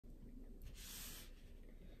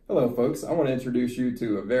Hello, folks. I want to introduce you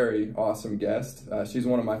to a very awesome guest. She's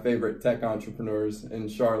one of my favorite tech entrepreneurs in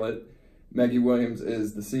Charlotte. Meggie Williams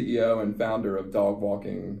is the CEO and founder of dog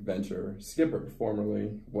walking venture Skipper,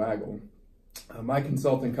 formerly Waggle. My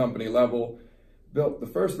consulting company, Level, built the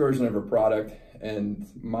first version of her product, and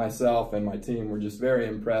myself and my team were just very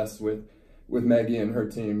impressed with Meggie and her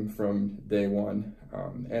team from day one.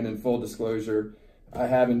 And in full disclosure, I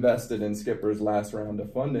have invested in Skipper's last round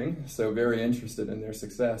of funding, so very interested in their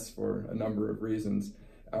success for a number of reasons.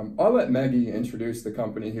 I'll let Meggie introduce the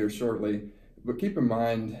company here shortly, but keep in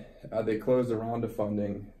mind they closed a round of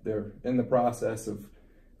funding. They're in the process of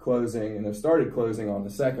closing, and they've started closing on the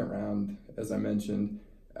second round, as I mentioned,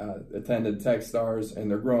 attended Techstars, and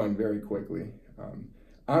they're growing very quickly.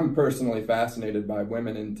 I'm personally fascinated by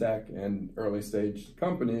women in tech and early stage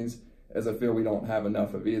companies, as I feel we don't have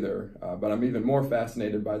enough of either. But I'm even more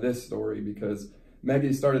fascinated by this story because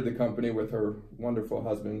Meggie started the company with her wonderful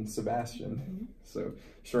husband, Sebastian. So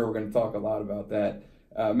sure, we're going to talk a lot about that.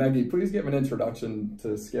 Meggie, please give an introduction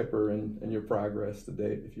to Skipper and your progress to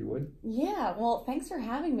date, if you would. Yeah, well, thanks for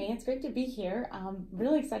having me. It's great to be here. I'm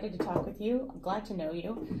really excited to talk with you. I'm glad to know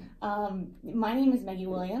you. My name is Meggie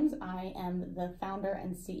Williams. I am the founder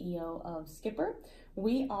and CEO of Skipper.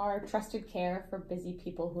 We are trusted care for busy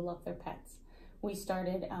people who love their pets. We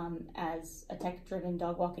started as a tech-driven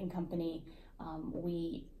dog walking company.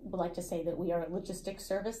 We would like to say that we are a logistics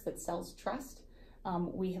service that sells trust.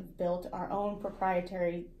 We have built our own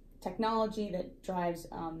proprietary technology that drives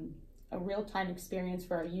a real-time experience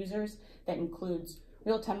for our users that includes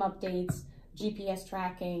real-time updates, GPS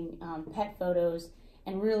tracking, pet photos,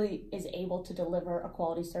 and really is able to deliver a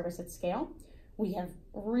quality service at scale. We have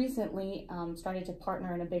recently started to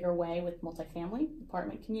partner in a bigger way with multifamily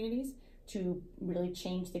apartment communities to really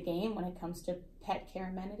change the game when it comes to pet care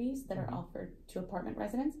amenities that are offered to apartment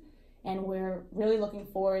residents. And we're really looking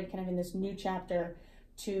forward, kind of in this new chapter,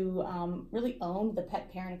 to really own the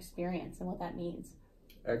pet parent experience and what that means.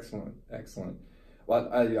 Excellent, excellent. Well,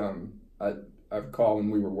 I recall when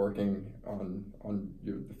we were working on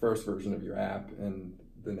the first version of your app, and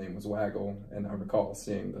the name was Waggle, and I recall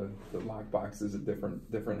seeing the lock boxes at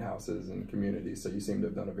different houses and communities. So you seem to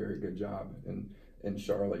have done a very good job in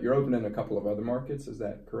Charlotte. You're opening a couple of other markets, is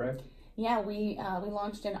that correct? Yeah, we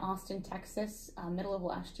launched in Austin, Texas, middle of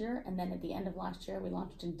last year, and then at the end of last year we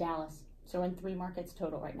launched in Dallas. So we're in 3 markets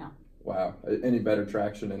total right now. Wow. Any better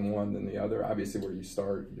traction in one than the other? Obviously, where you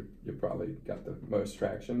start, you probably got the most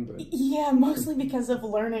traction. But yeah, mostly because of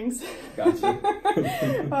learnings. Gotcha.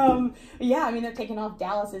 Yeah, I mean, they're taking off.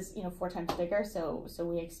 Dallas is 4 times bigger, so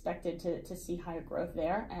we expected to see higher growth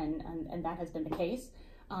there, and that has been the case.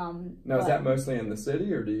 Now, is that mostly in the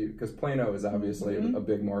city, or because Plano is obviously a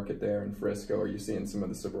big market there, and Frisco, are you seeing some of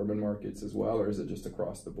the suburban markets as well, or is it just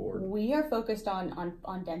across the board? We are focused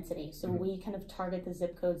on density, so we kind of target the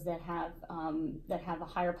zip codes that have a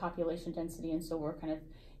higher population density, and so we're kind of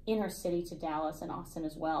inner city to Dallas and Austin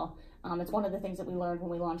as well. It's one of the things that we learned when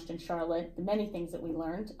we launched in Charlotte. The many things that we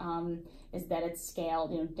learned is that at scale,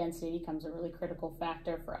 density becomes a really critical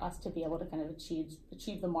factor for us to be able to kind of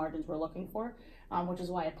achieve the margins we're looking for, which is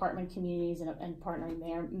why apartment communities and partnering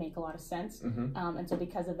there make a lot of sense. And so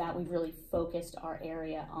because of that, we've really focused our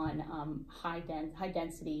area on high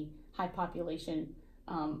density, high population,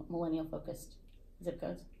 millennial focused zip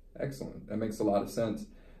codes. Excellent. That makes a lot of sense.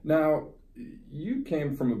 Now, you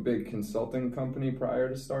came from a big consulting company prior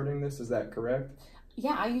to starting this, is that correct?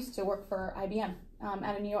 Yeah, I used to work for IBM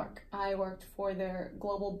out of New York. I worked for their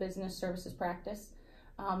global business services practice.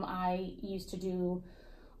 I used to do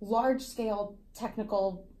large-scale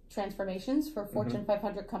technical transformations for Fortune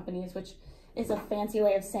 500 companies, which is a fancy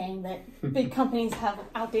way of saying that big companies have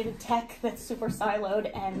outdated tech that's super siloed,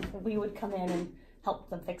 and we would come in and help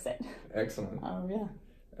them fix it. Excellent. Yeah.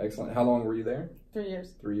 Excellent. How long were you there? 3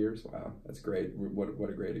 years. 3 years? Wow, that's great. What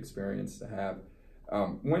a great experience to have.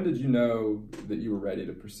 When did you know that you were ready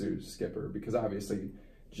to pursue Skipper? Because obviously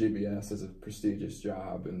GBS is a prestigious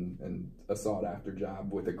job and a sought-after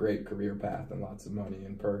job with a great career path and lots of money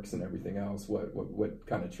and perks and everything else. What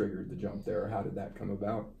kind of triggered the jump there? Or how did that come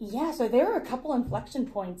about? Yeah, so there were a couple inflection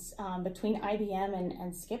points between IBM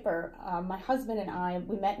and Skipper. My husband and I,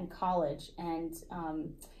 we met in college, and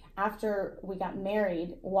after we got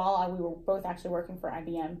married, while we were both actually working for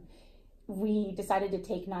IBM, we decided to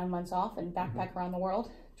take 9 months off and backpack around the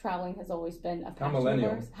world. Traveling has always been a passion of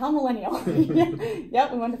ours. How millennial.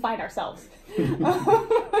 Yep, we wanted to find ourselves.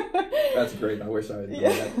 That's great. I wish I had done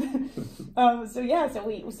that.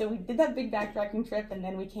 So we did that big backpacking trip, and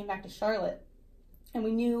then we came back to Charlotte. And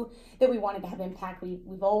we knew that we wanted to have impact.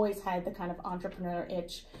 We've always had the kind of entrepreneur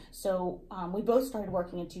itch. So we both started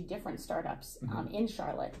working in 2 different startups in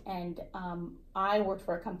Charlotte. And I worked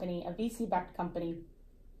for a company, a VC-backed company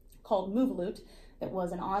called Loot, that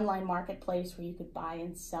was an online marketplace where you could buy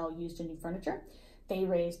and sell used and new furniture. They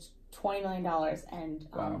raised $20 million and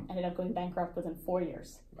ended up going bankrupt within 4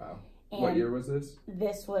 years. Wow. And what year was this?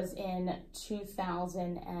 This was in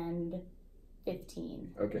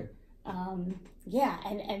 2015. Okay. Yeah,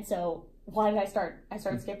 and so why did I start? I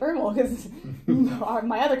started Skipper, well, because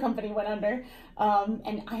my other company went under,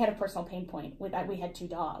 and I had a personal pain point with that. We had 2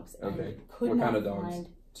 dogs. Okay. What kind of dogs? Find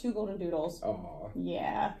 2 golden doodles. Oh.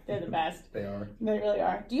 Yeah, they're the best. They are. They really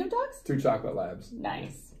are. Do you have dogs? 2 chocolate labs.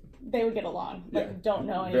 Nice. They would get along. Like, yeah. Don't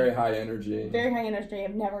know any. Very high energy. Very high energy.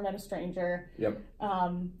 I've never met a stranger. Yep.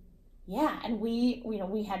 Yeah, and we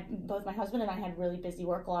had, both my husband and I had really busy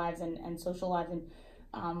work lives and social lives, and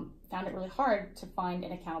found it really hard to find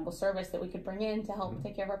an accountable service that we could bring in to help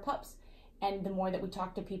take care of our pups. And the more that we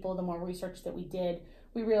talked to people, the more research that we did,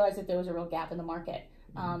 we realized that there was a real gap in the market.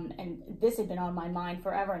 And this had been on my mind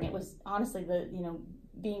forever, and it was honestly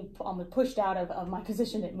being pushed out of my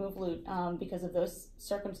position at Loot because of those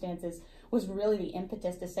circumstances was really the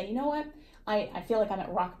impetus to say, you know what, I feel like I'm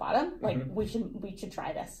at rock bottom. Like we should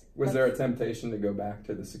try this. Was there a temptation to go back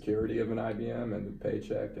to the security of an IBM and the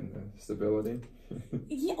paycheck and the stability?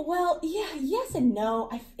 Yes and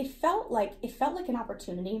no. It felt like an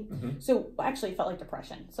opportunity. So actually, it felt like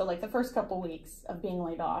depression. So like the first couple weeks of being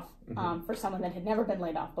laid off, for someone that had never been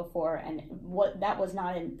laid off before, and that was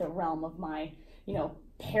not in the realm of my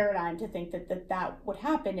paradigm to think that would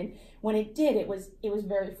happen. And when it did, it was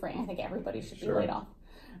very freeing. I think everybody should be laid off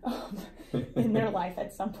in their life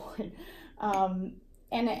at some point.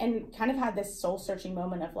 And kind of had this soul searching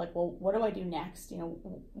moment of like, well, what do I do next?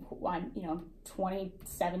 I'm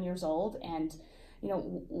 27 years old, and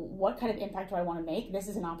what kind of impact do I want to make? This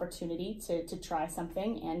is an opportunity to try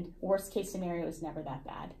something, and worst case scenario is never that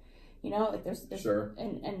bad. Like there's sure.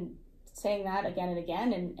 And saying that again and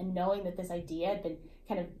again, and knowing that this idea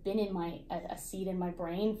had been in a seed in my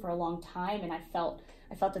brain for a long time, and I felt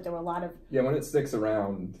that there were a lot of when it sticks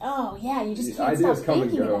around. Oh yeah, you just can't stop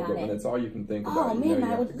thinking about it. But when it's all you can think about. Oh man,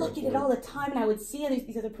 I would look at it all the time, and I would see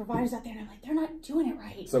these other providers out there, and I'm like, they're not doing it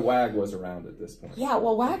right. So WAG was around at this point. Yeah,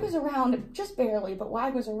 well, WAG was around just barely, but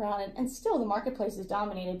WAG was around, and still the marketplace is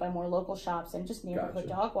dominated by more local shops and just neighborhood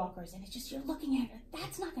dog walkers, and it's just, you're looking at it,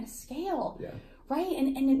 that's not going to scale. Yeah. Right,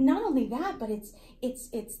 and not only that, but it's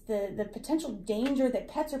the potential danger that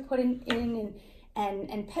pets are put in,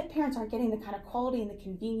 and pet parents aren't getting the kind of quality and the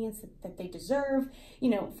convenience that they deserve,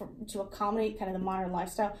 to accommodate kind of the modern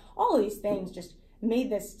lifestyle. All of these things just made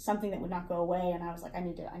this something that would not go away, and I was like, I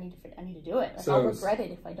need to do it. Like, I'll regret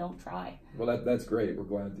it if I don't try. Well, that's great. We're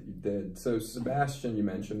glad that you did. So Sebastian, you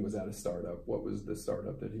mentioned, was at a startup. What was the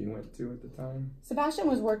startup that he went to at the time? Sebastian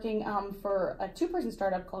was working for a 2-person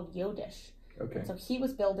startup called Yodish. Okay. So he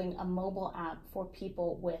was building a mobile app for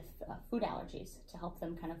people with food allergies to help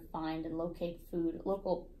them kind of find and locate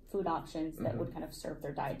local food options that would kind of serve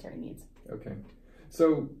their dietary needs. Okay.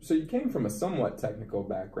 So you came from a somewhat technical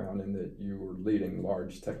background in that you were leading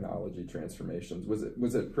large technology transformations.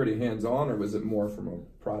 Was it pretty hands-on, or was it more from a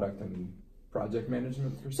product and project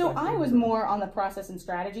management perspective? So I was more on the process and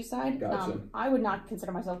strategy side. Gotcha. I would not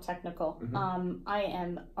consider myself technical. I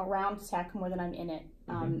am around tech more than I'm in it,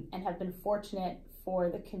 and have been fortunate for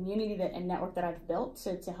the community and network that I've built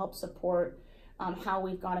to help support how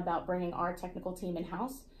we've gone about bringing our technical team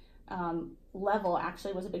in-house. Level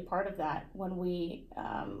actually was a big part of that when we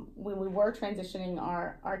were transitioning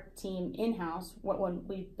our team in-house. When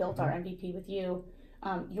we built our MVP with you,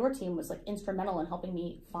 your team was like instrumental in helping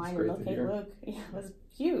me find and locate Luke. Yeah, it was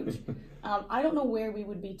huge. I don't know where we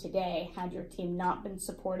would be today had your team not been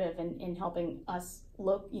supportive in helping us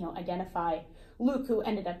identify Luke, who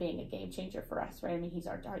ended up being a game changer for us, right? I mean, he's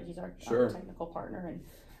our technical partner, and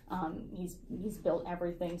he's built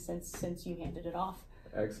everything since you handed it off.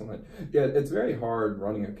 Excellent. Yeah, it's very hard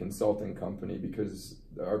running a consulting company because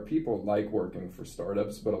our people like working for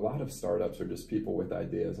startups, but a lot of startups are just people with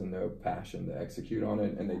ideas and no passion to execute on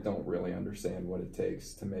it, and they don't really understand what it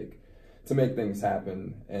takes to make things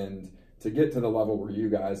happen. And to get to the level where you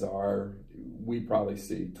guys are, we probably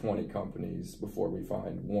see 20 companies before we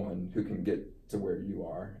find one who can get to where you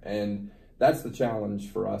are. And that's the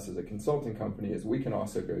challenge for us as a consulting company, is we can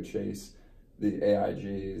also go chase the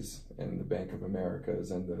AIGs and the Bank of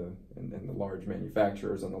Americas and the large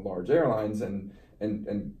manufacturers and the large airlines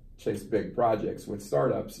and chase big projects. With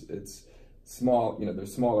startups, it's small,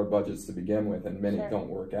 there's smaller budgets to begin with, and many don't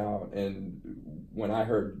work out. And when I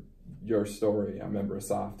heard your story, I remember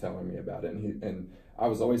Asaf telling me about it, and I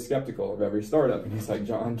was always skeptical of every startup. And he's like,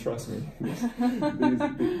 John, trust me,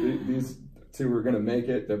 these two are going to make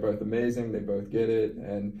it. They're both amazing. They both get it.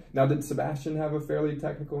 And now, did Sebastian have a fairly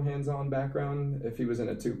technical, hands-on background if he was in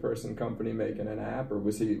a two-person company making an app, or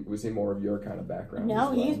was he more of your kind of background?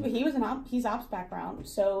 No, as well? he's ops background.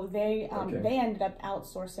 So they ended up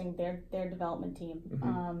outsourcing their development team,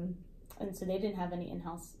 and so they didn't have any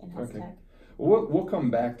in-house tech. Well, we'll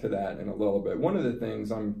come back to that in a little bit. One of the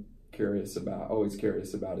things I'm always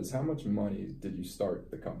curious about is how much money did you start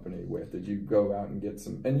the company with? Did you go out and get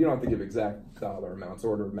some, and you don't have to give exact dollar amounts,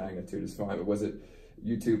 order of magnitude is fine, but was it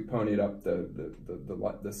you two ponied up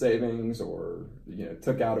the savings, or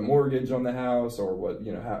took out a mortgage on the house, or what,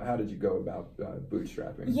 how did you go about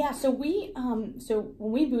bootstrapping? Yeah, so we so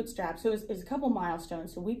when we bootstrapped, so it was a couple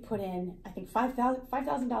milestones. So we put in, I think,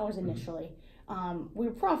 $5,000 initially. We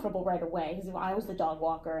were profitable right away because I was the dog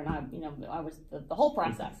walker, and I was the whole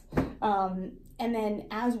process. And then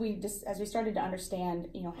as we started to understand,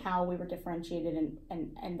 how we were differentiated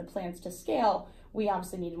and the plans to scale, we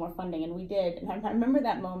obviously needed more funding, and we did. And I remember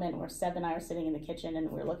that moment where Seb and I were sitting in the kitchen and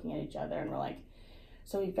we were looking at each other and we're like,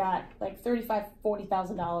 so we've got like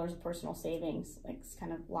 $40,000 of personal savings, like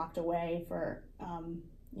kind of locked away for,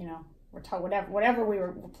 whatever we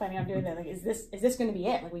were planning on doing. That, like, is this going to be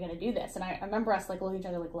it? Like, we're going to do this? And I remember us like looking at each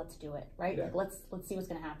other like, let's do it, right? Yeah. Like, let's see what's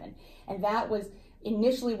going to happen. And that was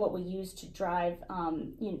initially what we used to drive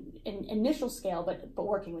initial scale, but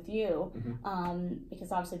working with you,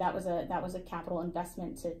 because obviously that was a capital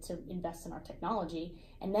investment to invest in our technology.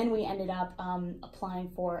 And then we ended up applying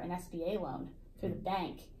for an SBA loan through the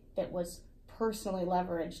bank that was personally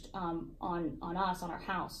leveraged on us, on our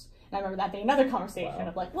house. And I remember that being another conversation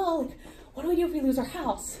of like, well, like, what do we do if we lose our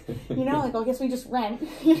house? Like, well, I guess we just rent,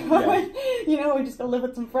 we just go live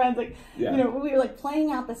with some friends. Like, we were like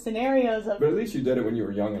playing out the scenarios of. But at least you did it when you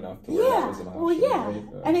were young enough to where that was an option. Well, yeah. Right?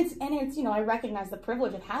 And it's, I recognize the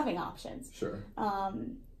privilege of having options. Sure.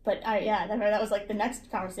 But I remember that was like the next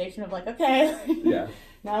conversation of like, okay,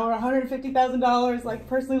 now we're $150,000 like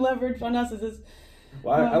personally leveraged on us. Is this?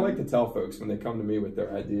 Well, I like to tell folks when they come to me with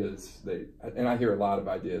their ideas, and I hear a lot of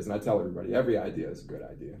ideas, and I tell everybody, every idea is a good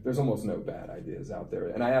idea. There's almost no bad ideas out there.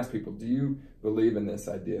 And I ask people, do you believe in this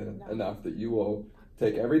idea enough that you will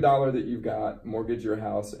take every dollar that you've got, mortgage your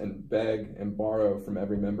house, and beg and borrow from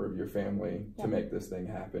every member of your family to make this thing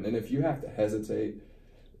happen? And if you have to hesitate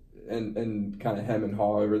and kind of hem and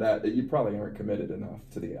haw over that, you probably aren't committed enough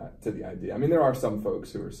to the idea. I mean, there are some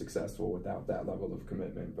folks who are successful without that level of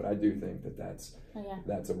commitment, but I do think that's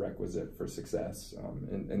a requisite for success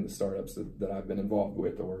in the startups that I've been involved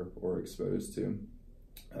with or exposed to.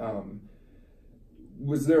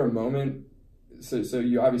 Was there a moment? So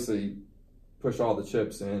you obviously push all the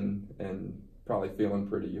chips in and probably feeling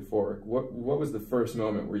pretty euphoric. What was the first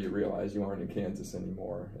moment where you realized you aren't in Kansas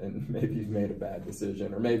anymore, and maybe you've made a bad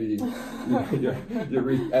decision, or maybe you're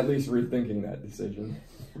at least rethinking that decision?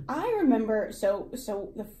 I remember, so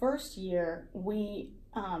the first year we,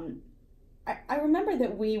 I remember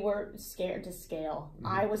that we were scared to scale.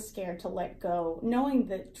 I was scared to let go, knowing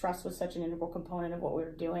that trust was such an integral component of what we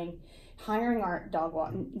were doing. Hiring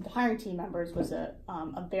team members was a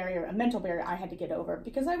barrier, a mental barrier I had to get over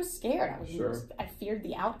because I was scared. I feared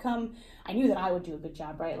the outcome. I knew that I would do a good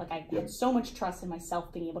job, right? Like I had so much trust in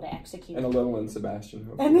myself being able to execute. And a little in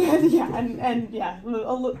Sebastian.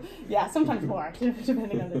 Sometimes more,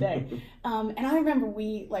 depending on the day. And I remember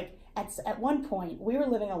we at one point, we were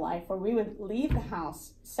living a life where we would leave the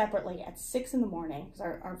house separately at 6 in the morning, because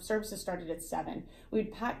our services started at 7.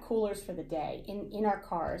 We'd pack coolers for the day in our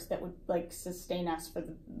cars that would like sustain us for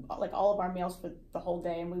all of our meals for the whole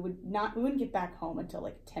day, and we wouldn't get back home until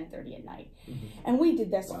like 10:30 at night. And we did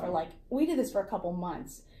this for a couple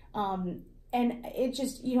months. And it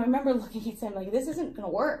just, I remember looking at Sam like, this isn't gonna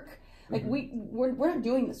work. Like we're not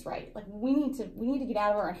doing this right. Like we need to get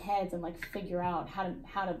out of our heads and like figure out how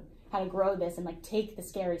to grow this and like take the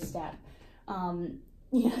scary step.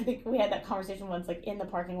 I think we had that conversation once, like in the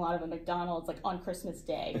parking lot of a McDonald's, like on Christmas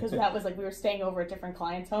Day, because that was like we were staying over at different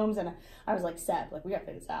clients' homes, and I was like, Seb, like we gotta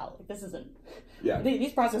figure this out. Like this isn't. Yeah.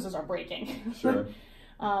 These processes are breaking. Sure.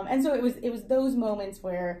 And so it was those moments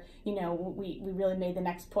where we really made the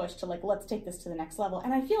next push to like, let's take this to the next level.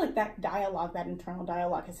 And I feel like that internal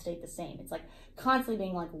dialogue has stayed the same. It's like constantly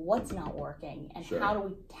being like, what's not working, and how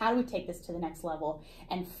do we take this to the next level,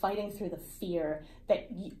 and fighting through the fear that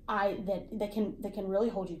can really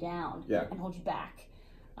hold you down and hold you back.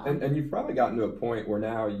 And you've probably gotten to a point where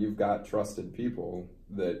now you've got trusted people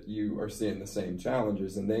that you are seeing the same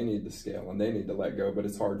challenges, and they need to scale and they need to let go, but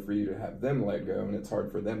it's hard for you to have them let go, and it's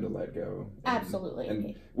hard for them to let go. Absolutely.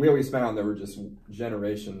 And we always found there were just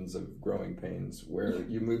generations of growing pains where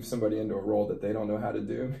you move somebody into a role that they don't know how to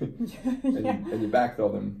do, and you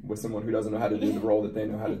backfill them with someone who doesn't know how to do the role that they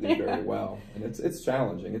know how to do very well. And it's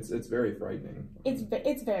challenging. It's very frightening.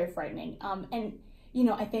 It's very frightening. And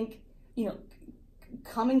I think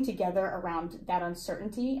coming together around that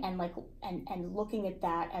uncertainty and looking at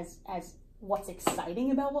that as what's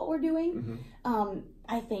exciting about what we're doing,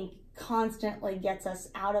 I think constantly gets us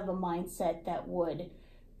out of a mindset that would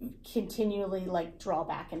continually draw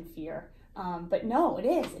back in fear. But no, it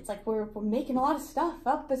is. It's like we're making a lot of stuff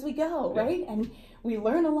up as we go, right? And we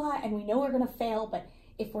learn a lot, and we know we're going to fail. But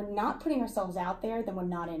if we're not putting ourselves out there, then we're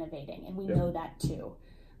not innovating, and we know that too.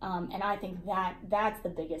 And I think that's the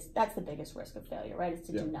biggest risk of failure, right? Is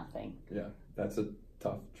to do nothing. Yeah, that's a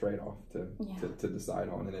tough trade-off to decide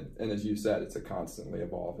on, and as you said, it's a constantly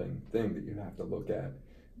evolving thing that you have to look at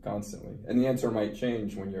constantly. And the answer might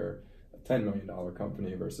change when you're a $10 million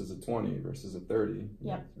company versus a 20 versus a 30.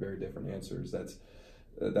 Very different answers.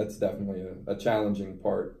 That's definitely a challenging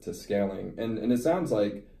part to scaling. And it sounds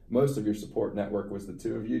like most of your support network was the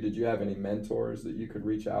two of you. Did you have any mentors that you could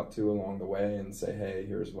reach out to along the way and say, hey,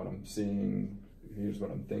 here's what I'm seeing, here's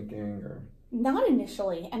what I'm thinking? Or not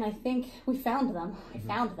initially, and I think we found them. I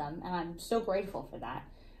found them, and I'm so grateful for that.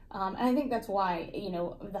 And I think that's why,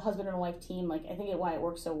 the husband and wife team, I think why it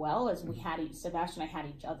worked so well is we had Sebastian and I had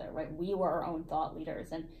each other, right? We were our own thought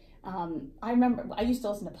leaders. And I remember I used to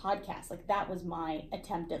listen to podcasts. That was my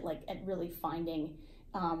attempt at really finding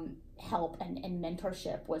help and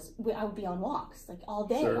mentorship. I would be on walks all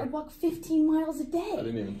day. I'd walk 15 miles a day. I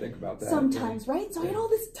didn't even think about that sometimes, right? So I had all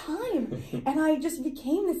this time, and I just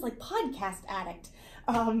became this podcast addict,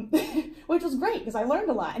 which was great because I learned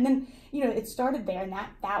a lot. And then it started there, and that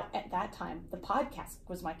at that time the podcast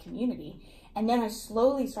was my community. And then I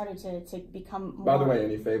slowly started to become more... By the way,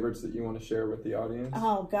 any favorites that you want to share with the audience?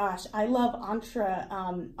 Oh, gosh. I love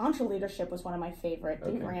Entre Leadership was one of my favorite.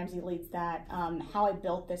 Dave Ramsey leads that. How I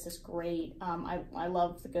Built This is great. I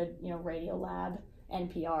love the good, Radio Lab,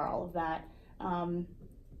 NPR, all of that.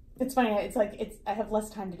 It's funny. I have less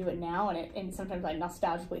time to do it now, and sometimes I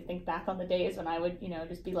nostalgically think back on the days when I would,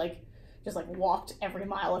 just be just walked every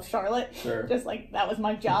mile of Charlotte. Just that was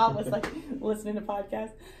my job, was listening to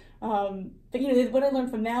podcasts. But what I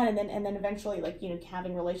learned from that, and then eventually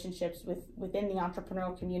having relationships within the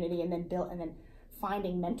entrepreneurial community, and then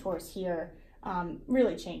finding mentors here,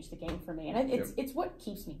 really changed the game for me. And it's what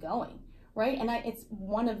keeps me going, right? And it's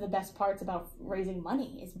one of the best parts about raising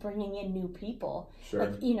money is bringing in new people.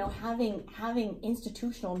 Having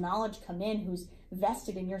institutional knowledge come in who's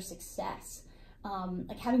vested in your success.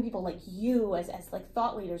 Having people like you as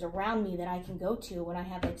thought leaders around me that I can go to when I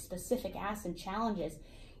have specific asks and challenges.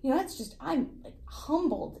 That's just, I'm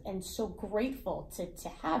humbled and so grateful to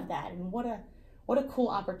have that. And what a cool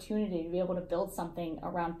opportunity to be able to build something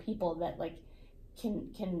around people that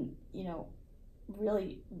can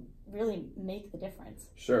really, really make the difference.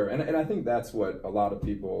 Sure. And I think that's what a lot of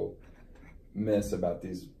people miss about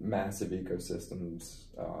these massive ecosystems,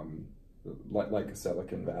 like a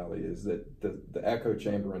Silicon Valley, is that the echo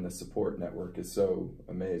chamber and the support network is so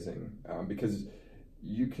amazing, because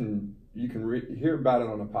you can hear about it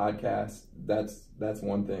on a podcast. That's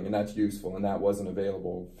one thing, and that's useful, and that wasn't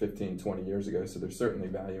available 15, 20 years ago, so there's certainly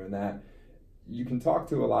value in that. You can talk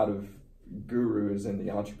to a lot of gurus in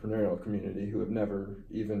the entrepreneurial community who have never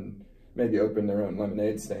even maybe opened their own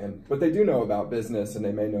lemonade stand, but they do know about business, and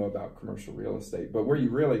they may know about commercial real estate. But where you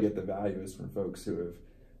really get the value is from folks who have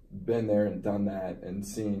been there and done that and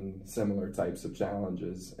seen similar types of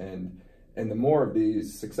challenges. And the more of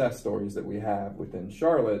these success stories that we have within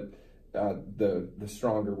Charlotte, the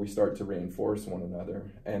stronger we start to reinforce one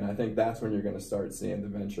another. And I think that's when you're going to start seeing the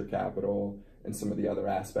venture capital and some of the other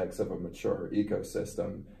aspects of a mature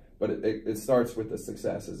ecosystem. But it starts with the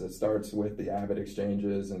successes. It starts with the Avid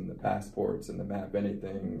exchanges and the passports and the Map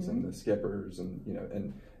Anythings and the Skippers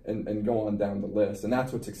and go on down the list. And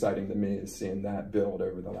that's what's exciting to me, is seeing that build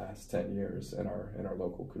over the last 10 years in our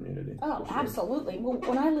local community. Oh, absolutely. Well,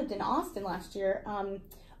 when I lived in Austin last year,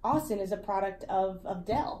 Austin is a product of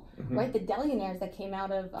Dell, right? The Dellionaires that came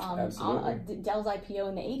out of Dell's IPO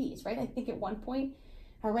in the 80s, right? I think at one point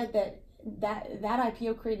I read that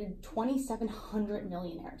IPO created 2,700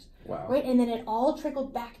 millionaires. Wow. Right? And then it all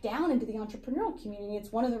trickled back down into the entrepreneurial community.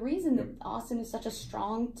 It's one of the reasons that Austin is such a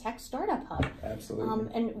strong tech startup hub. Absolutely.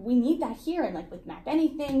 And we need that here. And with Map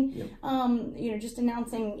Anything, just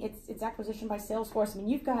announcing its acquisition by Salesforce. I mean,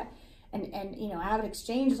 you've got and you know, Avid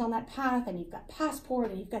Exchange is on that path, and you've got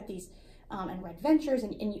Passport, and you've got these and Red Ventures,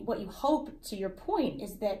 and what you hope, to your point,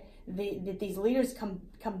 is that these leaders come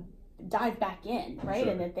dive back in, right?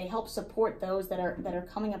 Sure. And that they help support those that are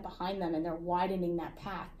coming up behind them, and they're widening that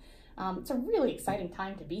path. It's a really exciting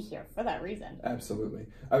time to be here for that reason. Absolutely.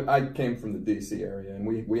 I came from the DC area, and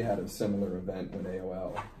we had a similar event when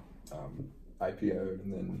AOL IPO'd,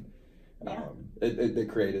 and then they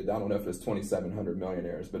created, I don't know if it's 2,700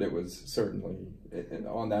 millionaires, but it was certainly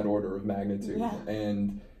on that order of magnitude. Yeah.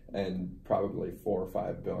 And probably 4 or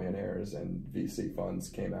 5 billionaires and VC funds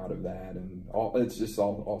came out of that, and it's just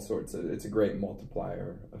all sorts of, it's a great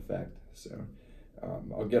multiplier effect. So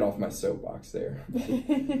I'll get off my soapbox there.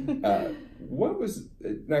 What was,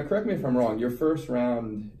 now correct me if I'm wrong, your first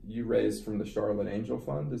round you raised from the Charlotte Angel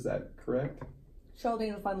Fund, is that correct? Charlotte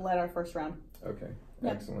Angel Fund led our first round. Okay,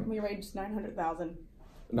 yep. Excellent. We raised 900,000.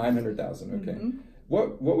 900,000, okay. Mm-hmm.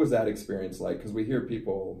 What was that experience like? Because we hear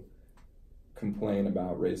people complain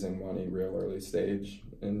about raising money real early stage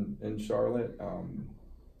in Charlotte,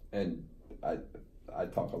 and I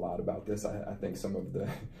talk a lot about this. I think some of the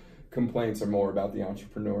complaints are more about the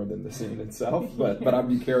entrepreneur than the scene itself, but I'd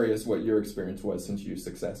be curious what your experience was, since you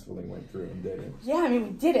successfully went through and did it. Yeah, I mean, we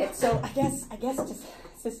did it, so I guess just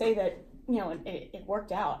to say that, you know, it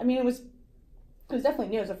worked out. I mean, it was definitely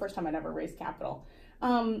new. It was the first time I'd ever raised capital.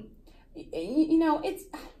 You know, it's,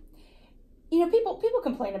 you know, people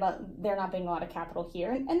complain about there not being a lot of capital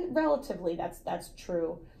here, and relatively that's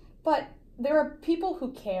true. But there are people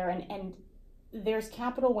who care, and there's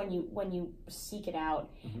capital when you seek it out.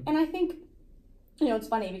 Mm-hmm. And I think, you know, it's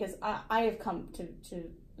funny because I have come to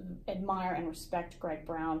admire and respect Greg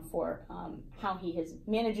Brown for how he has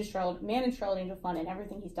managed Charlotte Angel Fund and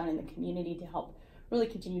everything he's done in the community to help really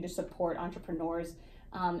continue to support entrepreneurs.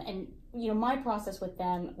 And, you know, my process with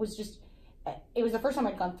them was just, it was the first time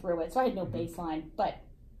I'd gone through it, so I had no baseline. But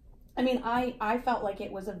I mean, I felt like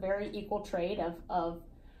it was a very equal trade of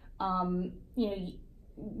you know,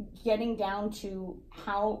 getting down to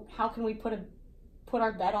how can we put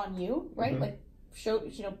our bet on you, right? Mm-hmm. Like show,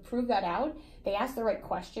 you know, prove that out. They asked the right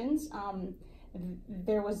questions.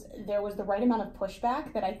 There was the right amount of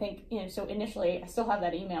pushback that I think, you know, so initially I still have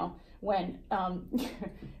that email when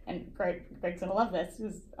and Greg's gonna love this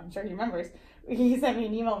because I'm sure he remembers. He sent me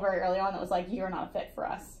an email very early on that was like, "You're not a fit for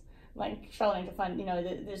us. Like Charlotte Angel Fund, you know,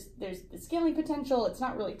 there's the scaling potential. It's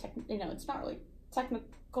not really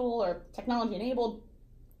technical or technology enabled."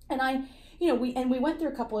 And we went through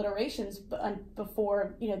a couple iterations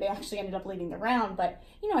before, you know, they actually ended up leading the round. But,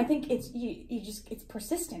 you know, I think it's it's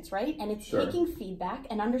persistence, right? And it's Sure. taking feedback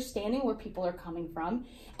and understanding where people are coming from,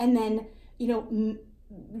 and then, you know,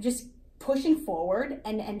 just pushing forward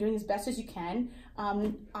and doing as best as you can.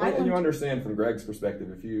 And you understand from Greg's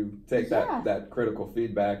perspective, if you take that critical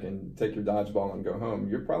feedback and take your dodgeball and go home,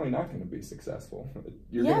 you're probably not going to be successful.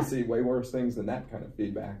 You're going to see way worse things than that kind of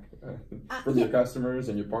feedback from your customers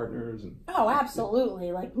and your partners. And, oh,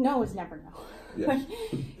 absolutely. Like, no is never no. Yeah. Like,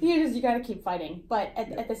 you got to keep fighting. But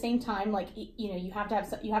at the same time, like, you know, you have to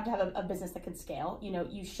have a business that can scale. You know,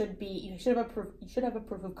 you should have a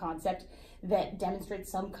proof of concept that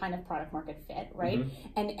demonstrates some kind of product market fit, right?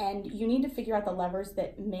 Mm-hmm. And you need to figure out the levers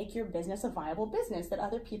that make your business a viable business that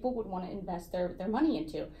other people would want to invest their money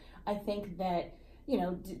into. I think that, you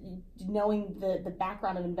know, knowing the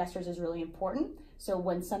background of investors is really important. So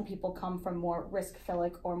when some people come from more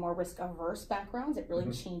risk-philic or more risk-averse backgrounds, it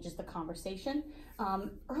really changes the conversation.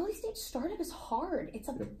 Early stage startup is hard. It's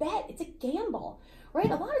a bet. It's a gamble, right?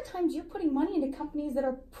 A lot of times you're putting money into companies that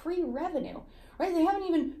are pre-revenue, right? They haven't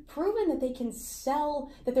even proven that they can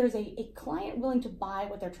sell, that there's a client willing to buy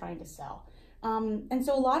what they're trying to sell. And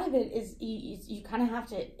so a lot of it is you kind of have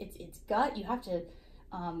to, it's gut. You have to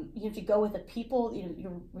go with the people, you know,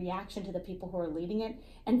 your reaction to the people who are leading it.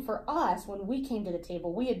 And for us, when we came to the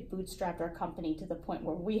table, we had bootstrapped our company to the point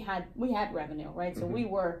where we had revenue, right? So we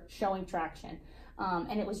were showing traction.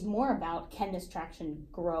 And it was more about, can this traction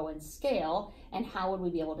grow and scale, and how would we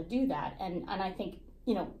be able to do that? And I think,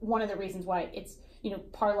 you know, one of the reasons why it's, you know,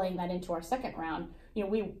 parlaying that into our second round, you know,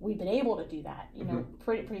 we've been able to do that, you know,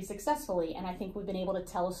 pretty successfully. And I think we've been able to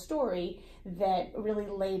tell a story that really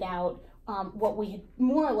laid out what we had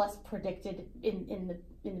more or less predicted in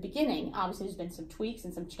the beginning. Obviously, there's been some tweaks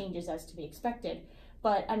and some changes as to be expected.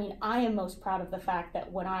 But I mean, I am most proud of the fact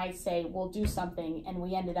that when I say we'll do something and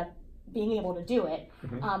we ended up being able to do it,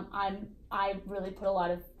 I really put a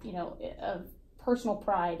lot of, you know, of personal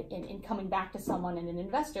pride in coming back to someone and an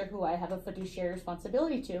investor who I have a fiduciary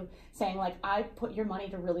responsibility to, saying like, I put your money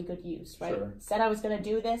to really good use, right? Sure. Said I was going to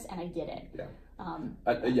do this and I did it. Yeah.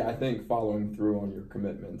 I think following through on your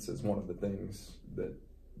commitments is one of the things that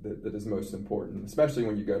that is most important, especially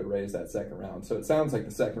when you go to raise that second round? So it sounds like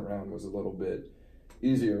the second round was a little bit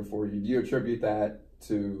easier for you. Do you attribute that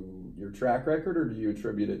to your track record, or do you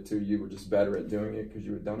attribute it to you were just better at doing it because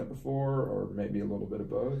you had done it before, or maybe a little bit of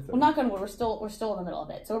both? Well, knock on wood, we're still in the middle of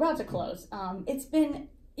it, so we're about to close. It's been,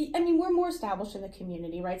 I mean, we're more established in the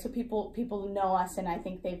community, right? So people know us, and I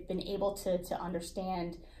think they've been able to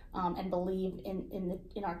understand and believe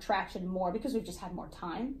in our traction more because we've just had more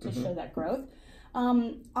time to show that growth.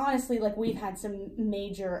 Honestly, like we've had some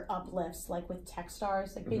major uplifts, like with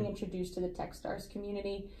Techstars, like being introduced to the Techstars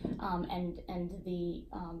community, and the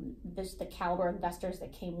caliber of investors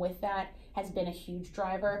that came with that has been a huge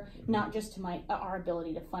driver, not just to our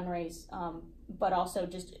ability to fundraise, but also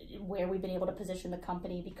just where we've been able to position the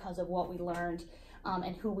company because of what we learned,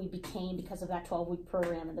 and who we became because of that 12-week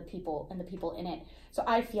program and the people in it. So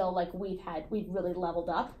I feel like we've really leveled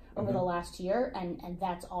up over the last year, and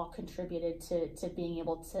that's all contributed to being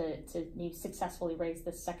able to successfully raise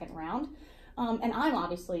this second round. And I'm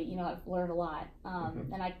obviously, I've learned a lot,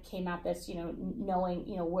 and I came at this, knowing,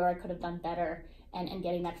 where I could have done better, and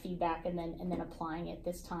getting that feedback, and then applying it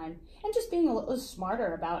this time, and just being a little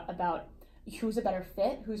smarter about who's a better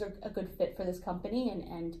fit, who's a good fit for this company,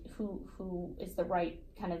 and who is the right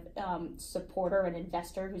kind of supporter and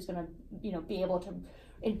investor who's going to be able to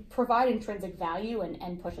provide intrinsic value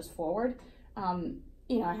and push us forward. I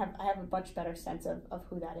have a much better sense of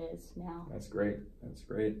who that is now. That's great.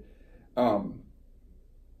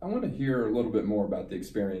 I want to hear a little bit more about the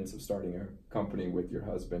experience of starting a company with your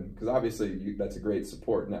husband, because obviously that's a great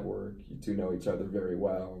support network. You two know each other very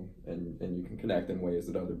well, and you can connect in ways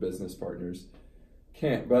that other business partners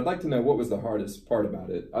can't. But I'd like to know, what was the hardest part about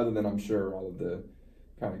it, other than, I'm sure, all of the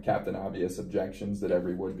kind of Captain Obvious objections that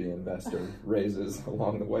every would-be investor raises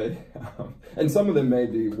along the way. And some of them may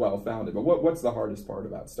be well-founded, but what's the hardest part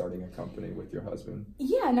about starting a company with your husband?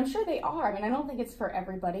 Yeah, and I'm sure they are. I mean, I don't think it's for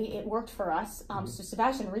everybody. It worked for us. So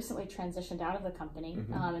Sebastian recently transitioned out of the company,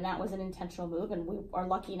 and that was an intentional move, and we are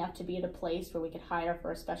lucky enough to be at a place where we could hire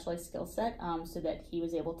for a specialized skill set, so that he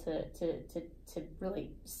was able to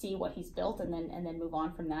really see what he's built and then move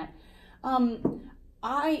on from that. The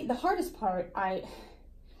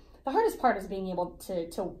hardest part is being able to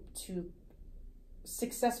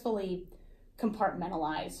successfostwo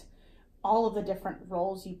compartmentalize all of the different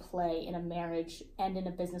roles you play in a marriage and in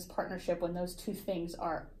a business partnership when those two things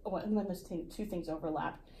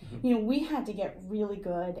overlap. We had to get really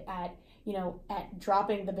good at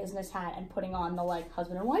dropping the business hat and putting on the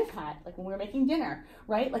husband and wife hat, like when we were making dinner,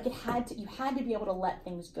 right? Like you had to be able to let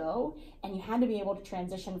things go, and you had to be able to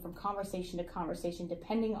transition from conversation to conversation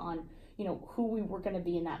depending on who we were going to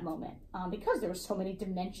be in that moment, because there were so many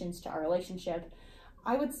dimensions to our relationship.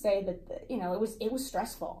 I would say that it was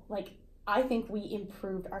stressful. Like, I think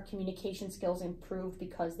our communication skills improved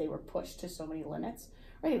because they were pushed to so many limits,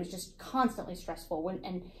 right? It was just constantly stressful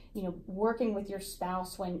working with your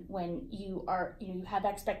spouse when you have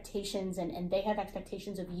expectations and they have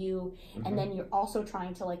expectations of you, and then you're also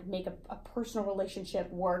trying to make a personal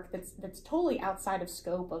relationship work that's totally outside of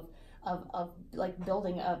scope of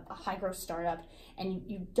building a high growth startup, and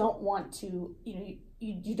you don't want to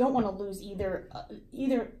you don't want to lose either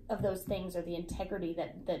of those things, or the integrity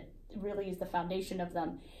that really is the foundation of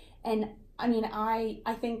them. And I mean, I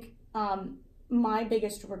think my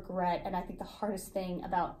biggest regret, and I think the hardest thing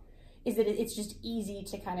about, is that it's just easy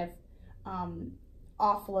to kind of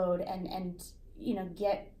offload and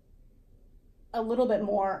get a little bit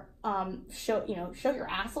more, show your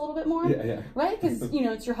ass a little bit more, right? Because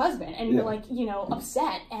it's your husband, and you're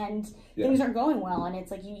upset, and things aren't going well, and it's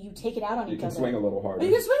like you take it out on each other. You can swing a little harder.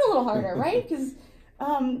 You can swing a little harder, right? Because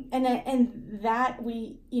and that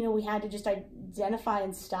we had to just identify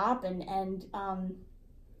and stop,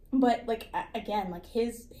 but again,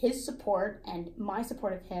 his support and my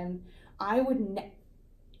support of him,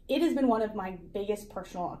 it has been one of my biggest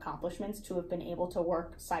personal accomplishments to have been able to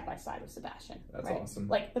work side by side with Sebastian. That's right? awesome.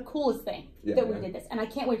 The coolest thing that we did this, and I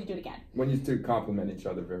can't wait to do it again. When you two complement each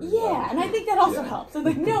other very well. Yeah, and I think that also helps. So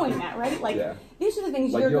knowing that, right? These are the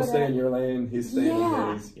things you're you'll stay in your lane, he's staying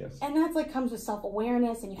in his. Yes. And that's comes with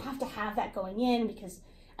self-awareness, and you have to have that going in, because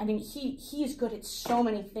I mean he is good at so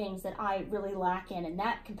many things that I really lack in, and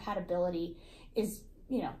that compatibility is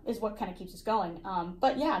what kind of keeps us going.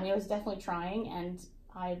 But yeah, I mean, it was definitely trying, and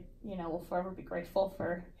I, will forever be grateful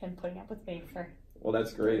for him putting up with me for. Well,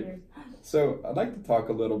 that's great. Years. So I'd like to talk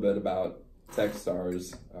a little bit about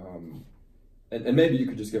Techstars, and maybe you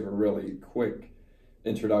could just give a really quick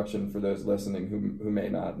introduction for those listening who may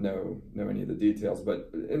not know any of the details. But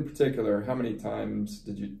in particular, how many times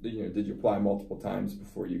did you apply multiple times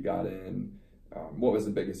before you got in? what was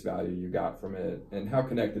the biggest value you got from it, and how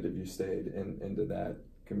connected have you stayed into that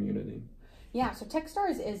community? Yeah, so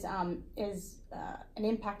Techstars is an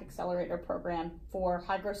impact accelerator program for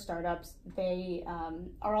high growth startups. They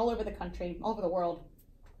are all over the country, all over the world,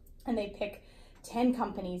 and they pick 10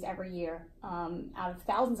 companies every year out of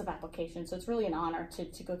thousands of applications. So it's really an honor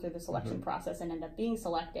to go through the selection process and end up being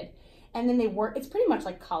selected. And then it's pretty much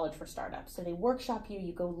like college for startups. So they workshop you,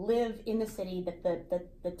 you go live in the city that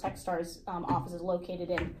the Techstars office is located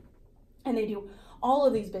in, and they do all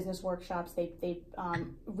of these business workshops. They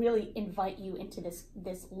really invite you into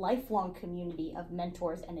this lifelong community of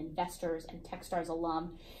mentors and investors and Techstars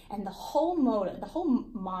alum. And the whole motto, the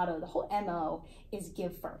whole MO is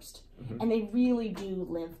give first. And they really do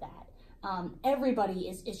live that. Everybody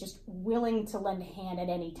is just willing to lend a hand at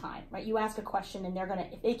any time, right? You ask a question and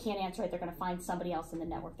if they can't answer it, they're gonna find somebody else in the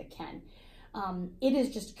network that can. It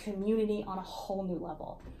is just community on a whole new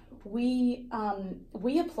level. We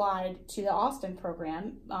applied to the Austin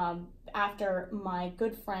program after my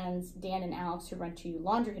good friends Dan and Alex, who run To You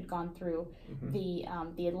Laundry, had gone through the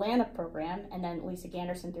Atlanta program, and then Lisa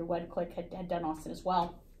Ganderson through WedClick had done Austin as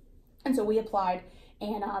well. And so we applied,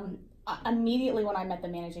 and immediately when I met the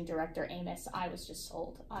managing director, Amos, I was just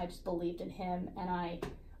sold. I just believed in him, and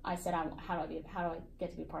I said, how do I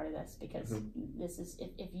get to be part of this? Because this is,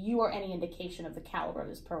 if you are any indication of the caliber of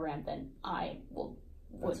this program, then I would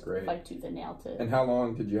fight tooth and nail to. And how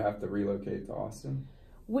long did you have to relocate to Austin?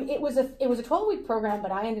 It was a 12-week program,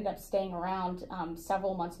 but I ended up staying around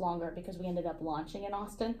several months longer because we ended up launching in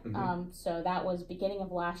Austin. So that was beginning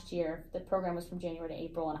of last year. The program was from January to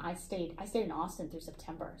April, and I stayed in Austin through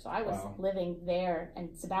September. So I was living there, and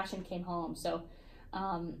Sebastian came home. So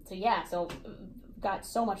got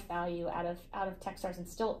so much value out of Techstars, and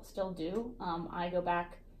still do. I go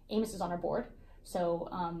back. Amos is on our board, so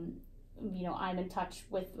I'm in touch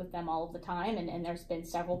with them all of the time, and there's been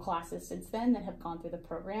several classes since then that have gone through the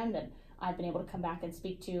program that I've been able to come back and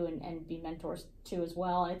speak to and be mentors to as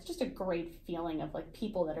well. And it's just a great feeling of like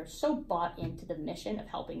people that are so bought into the mission of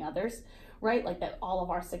helping others, right? Like that all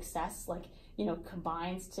of our success,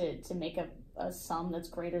 combines to make a sum that's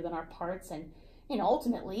greater than our parts. And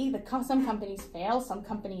ultimately, some companies fail, some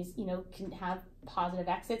companies, can have positive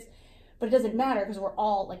exits, but it doesn't matter because we're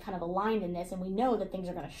all like kind of aligned in this, and we know that things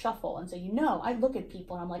are going to shuffle. And so, I look at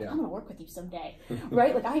people and I'm like, I'm going to work with you someday,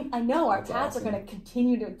 right? Like I know our paths are going to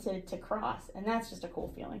continue to cross, and that's just a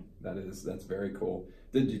cool feeling. That's very cool.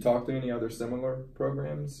 Did you talk to any other similar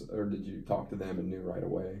programs, or did you talk to them and knew right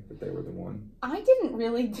away that they were the one? I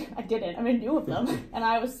didn't. I knew of them, and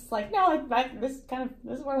I was like, no, this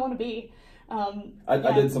is where I want to be.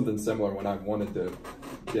 I did something similar when I wanted to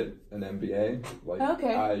get an MBA.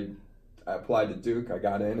 I applied to Duke, I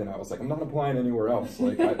got in, and I was like, I'm not applying anywhere else.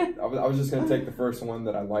 Like I was just going to take the first one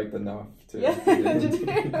that I liked enough to get into.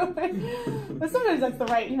 But sometimes that's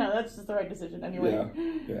that's just the right decision anyway.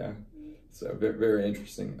 Yeah. So very, very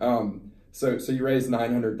interesting. So you raised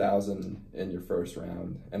 $900,000 in your first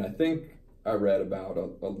round, and I think I read about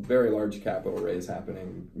a very large capital raise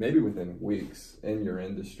happening maybe within weeks in your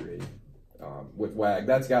industry with WAG.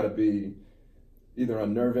 That's got to be either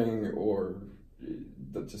unnerving or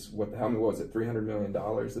how many was it, $300 million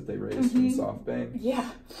that they raised from SoftBank? Yeah.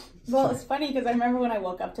 Well, it's funny because I remember when I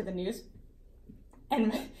woke up to the news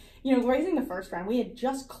and, raising the first round, we had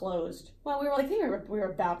just closed. Well, we were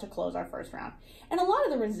about to close our first round. And a lot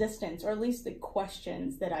of the resistance, or at least the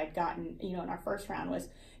questions that I'd gotten, in our first round was,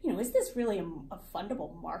 is this really a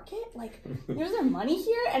fundable market? Like, is there money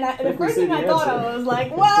here? And the first thing I thought of was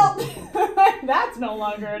like, well, that's no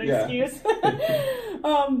longer an excuse.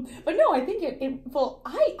 But no, I think I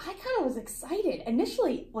kind of was excited.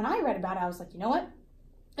 Initially, when I read about it, I was like, you know what?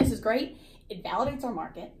 This is great. It validates our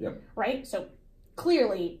market, right? So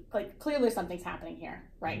clearly something's happening here,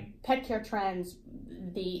 right? Pet care trends,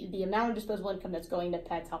 the amount of disposable income that's going to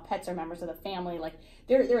pets, how pets are members of the family, like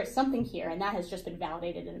there is something here, and that has just been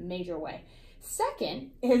validated in a major way.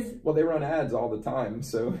 Second is... Well, they run ads all the time,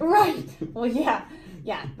 so... Right. Well, yeah,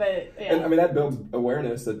 but... Yeah. And, that builds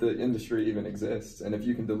awareness that the industry even exists, and if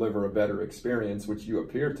you can deliver a better experience, which you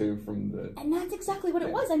appear to from the... And that's exactly what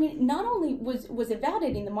it was. I mean, not only was it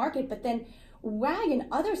validating the market, but then WAG and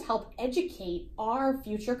others help educate our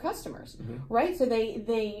future customers, right? So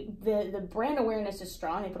the brand awareness is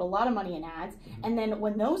strong. They put a lot of money in ads, and then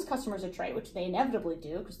when those customers attrit, which they inevitably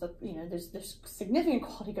do, because there's significant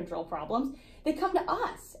quality control problems, they come to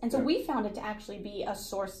us, and so we found it to actually be a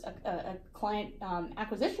source, a client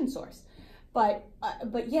acquisition source. But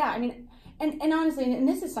yeah, I mean, and honestly, and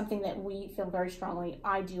this is something that we feel very strongly.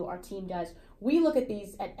 Our team does. we look at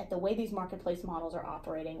these, at the way these marketplace models are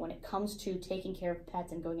operating when it comes to taking care of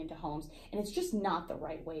pets and going into homes, and it's just not the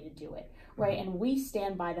right way to do it, right? And we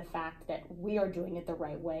stand by the fact that we are doing it the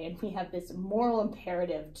right way, and we have this moral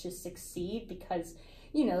imperative to succeed because,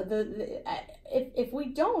 you know, if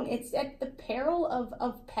we don't, it's at the peril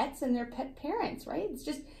of pets and their pet parents, right? It's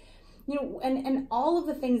just, you know, and all of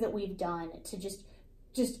the things that we've done to just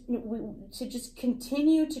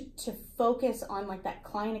continue to focus on like that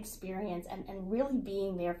client experience and really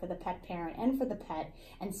being there for the pet parent and for the pet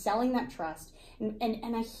and selling that trust.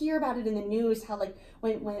 And I hear about it in the news, how like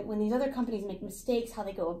when these other companies make mistakes, how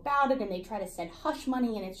they go about it and they try to send hush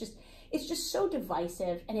money, and it's just so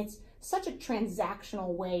divisive, and it's such a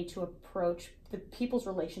transactional way to approach the people's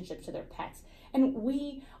relationships to their pets. And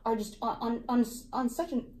we are just on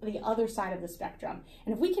such the other side of the spectrum.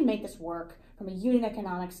 And if we can make this work from a unit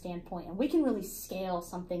economic standpoint, and we can really scale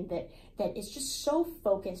something that is just so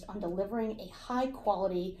focused on delivering a high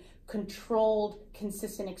quality, controlled,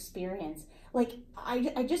 consistent experience, like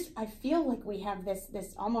I feel like we have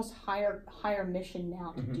this almost higher mission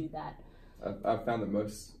now to do that. I've found that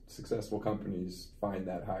most successful companies find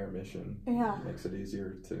that higher mission. Yeah. It makes it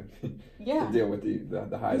easier to deal with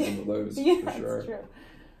the highs and the lows, yeah, for sure. That's true.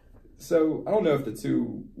 So I don't know if the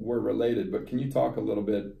two were related, but can you talk a little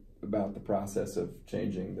bit about the process of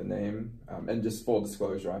changing the name? And just full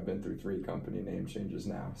disclosure, I've been through 3 company name changes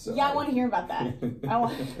now. So yeah, I want to hear about that. I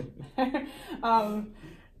want.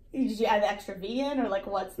 Did you add the extra V in, or like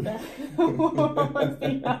what's the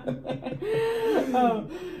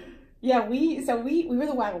yeah, we were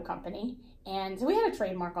the Waggle company, and so we had a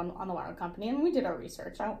trademark on the Waggle company, and we did our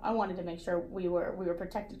research. I wanted to make sure we were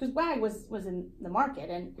protected because Wag was in the market,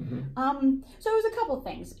 and so it was a couple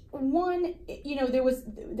things. One, you know, there was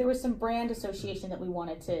some brand association that we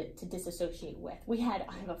wanted to disassociate with. I have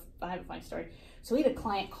a funny story. So we had a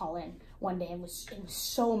client call in one day and was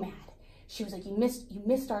so mad. She was like, you missed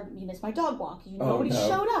my dog walk. Nobody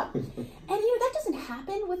showed up. And that doesn't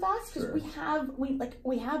happen with us because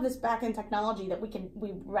we have this back end technology that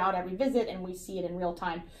we route every visit and we see it in real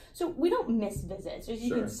time. So we don't miss visits, as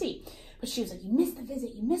you can see. But she was like, you missed the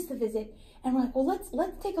visit. And we're like, well, let's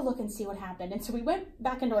take a look and see what happened. And so we went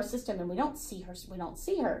back into our system and we don't see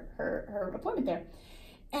her appointment there.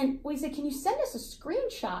 And we said, can you send us a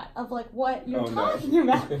screenshot of like what you're talking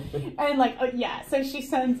about? And like, yeah, so she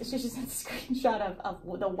sends a screenshot of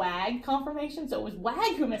the WAG confirmation. So it was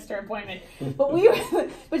WAG who missed her appointment,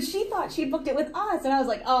 but she thought she booked it with us. And I was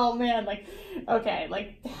like, oh man, like, okay,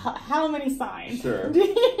 like how many signs? Sure.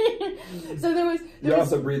 So there was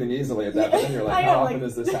also breathing easily at that point. You're like, how often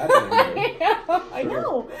is this happening? I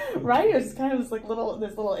know, right? It was kind of this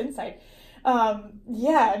little insight.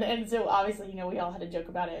 And so obviously, you know, we all had a joke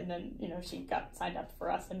about it, and then, you know, she got signed up for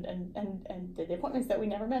us and did the appointments that we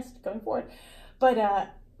never missed going forward.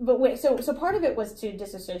 So part of it was to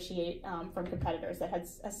disassociate from competitors that had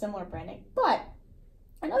a similar branding. But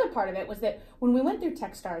another part of it was that when we went through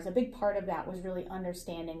Techstars, a big part of that was really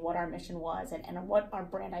understanding what our mission was and what our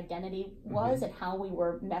brand identity was and how we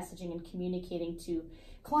were messaging and communicating to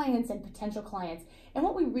clients and potential clients. And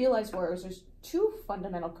what we realized was there's 2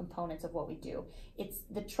 fundamental components of what we do. It's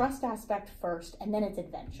the trust aspect first, and then it's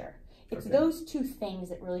adventure. It's those 2 things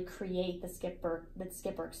that really create the Skipper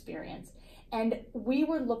experience. And we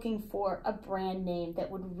were looking for a brand name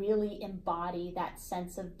that would really embody that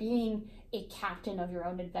sense of being a captain of your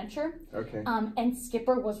own adventure. And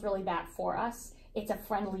Skipper was really that for us. It's a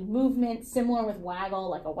friendly movement, similar with Waggle,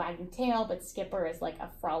 like a wagging tail, but Skipper is like a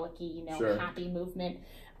frolicky, you know, happy movement.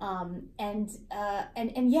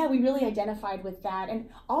 Yeah, we really identified with that. And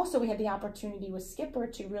also we had the opportunity with Skipper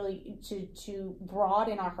to really to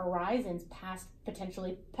broaden our horizons past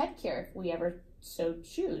potentially pet care if we ever so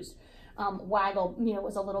choose. Waggle, you know,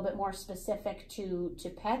 was a little bit more specific to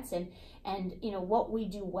pets, and you know, what we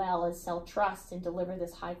do well is sell trust and deliver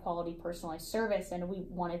this high quality personalized service, and we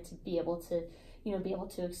wanted to be able to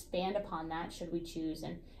expand upon that should we choose,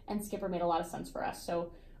 and Skipper made a lot of sense for us.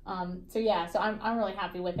 So I'm really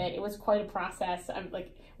happy with it. It was quite a process.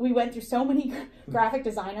 We went through so many graphic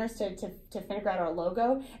designers to figure out our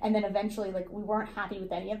logo, and then eventually, like, we weren't happy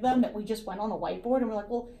with any of them, that we just went on a whiteboard and we're like,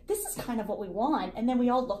 well, this is kind of what we want. And then we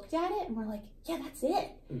all looked at it and we're like, yeah, that's it.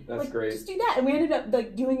 That's great. Just do that. And we ended up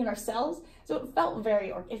like doing it ourselves. So it felt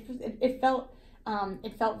very it felt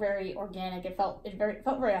very organic. It felt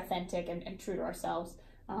very authentic and true to ourselves.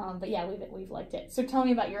 But yeah, we've liked it. So tell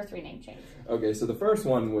me about your 3 name changes. Okay, so the first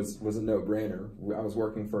one was a no-brainer. I was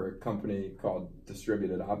working for a company called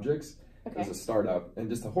Distributed Objects. It was a startup, and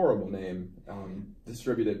just a horrible name,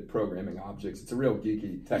 Distributed Programming Objects. It's a real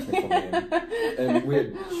geeky technical name. And we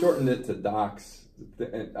had shortened it to Docs,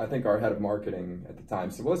 I think our head of marketing at the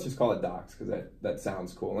time said, well, let's just call it Docs because that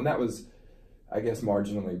sounds cool. And that was, I guess,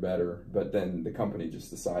 marginally better. But then the company just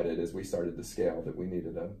decided as we started to scale that we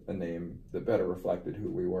needed a name that better reflected who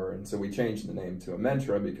we were. And so we changed the name to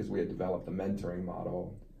Mentra because we had developed a mentoring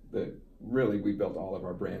model that really we built all of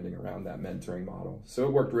our branding around that mentoring model. So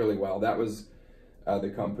it worked really well. That was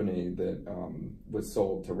the company that was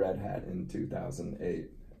sold to Red Hat in 2008.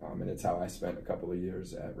 And it's how I spent a couple of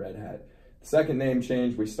years at Red Hat. The second name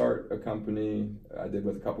change, we start a company I did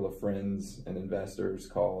with a couple of friends and investors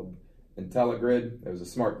called IntelliGrid. It was a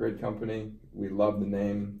smart grid company. We loved the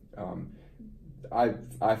name.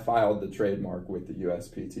 I filed the trademark with the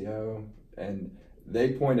USPTO, and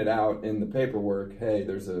they pointed out in the paperwork, hey,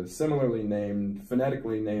 there's a similarly named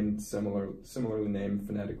phonetically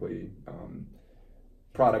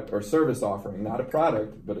product or service offering, not a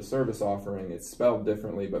product, but a service offering. It's spelled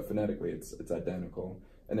differently, but phonetically it's identical.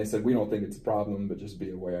 And they said, we don't think it's a problem, but just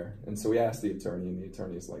be aware. And so we asked the attorney, and the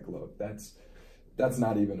attorney's like, look, that's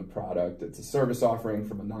not even a product. It's a service offering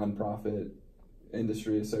from a nonprofit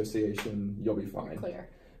industry association. You'll be fine. Clear.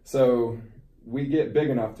 So we get big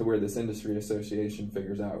enough to where this industry association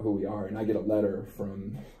figures out who we are, and I get a letter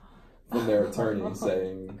from their attorney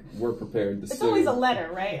saying we're prepared to sue. It's always a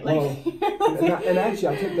letter, right? Well, and actually,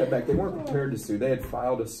 I take that back. They weren't prepared to sue. They had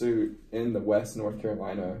filed a suit in the West North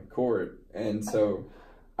Carolina court, and so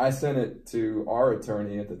I sent it to our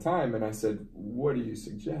attorney at the time, and I said, what do you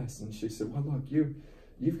suggest? And she said, well, look,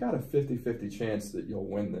 you've got a 50-50 chance that you'll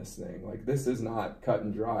win this thing. Like, this is not cut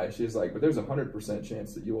and dry. She's like, but there's a 100%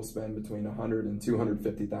 chance that you will spend between $100,000 and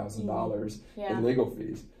 $250,000 in legal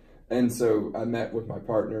fees. And so I met with my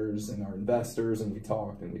partners and our investors, and we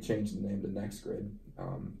talked, and we changed the name to NextGrid,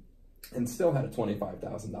 and still had a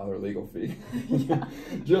 $25,000 legal fee,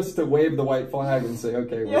 just to wave the white flag and say,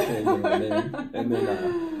 okay, we're changing the name. And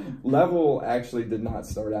then Level actually did not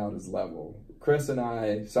start out as Level. Chris and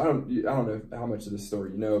I, so I don't know how much of this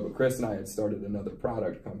story you know, but Chris and I had started another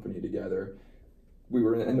product company together. We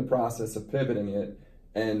were in the process of pivoting it,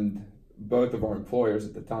 and both of our employers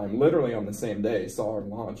at the time, literally on the same day, saw our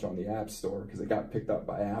launch on the App Store because it got picked up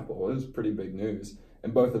by Apple. It was pretty big news,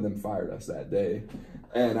 and both of them fired us that day.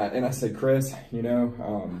 And I said, Chris,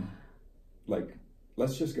 like,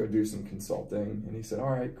 let's just go do some consulting. And he said,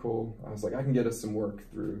 all right, cool. I was like, I can get us some work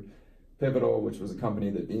through Pivotal, which was a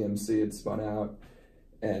company that EMC had spun out,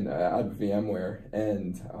 and out of VMware,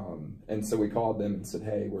 and so we called them and said,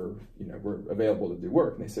 hey, we're available to do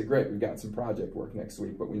work. And they said, great, we've got some project work next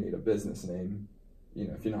week, but we need a business name,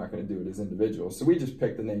 if you're not going to do it as individuals. So we just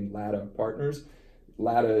picked the name Latta Partners.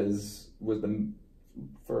 Latta was the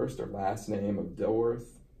first or last name of Dilworth.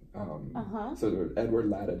 So Edward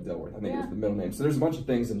Latta Dilworth, I think was the middle name. So there's a bunch of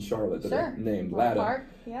things in Charlotte that are named Latta.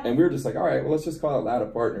 And we were just like, all right, well, let's just call it Latta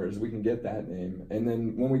Partners. We can get that name. And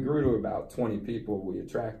then when we grew to about 20 people, we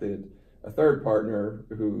attracted a third partner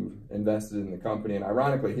who invested in the company. And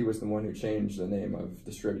ironically, he was the one who changed the name of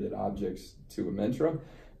Distributed Objects to Mentra.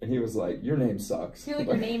 And he was like, your name sucks. You're like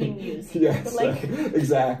a naming muse. Yes,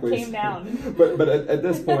 exactly. Came down. But at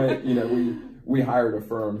this point, we hired a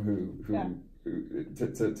firm who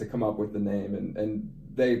to come up with the name, and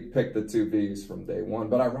they picked the two V's from day one.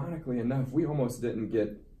 But ironically enough, we almost didn't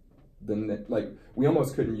get we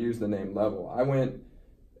almost couldn't use the name Level. I went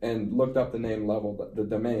and looked up the name Level, the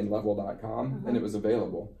domain level.com, and it was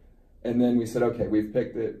available. And then we said, okay, we've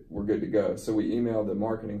picked it, we're good to go. So we emailed the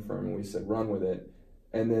marketing firm and we said, run with it.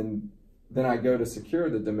 And then I go to secure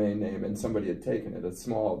the domain name, and somebody had taken it, a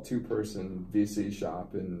small 2-person VC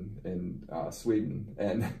shop in Sweden.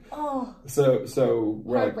 And so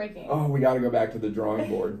we're like, oh, we got to go back to the drawing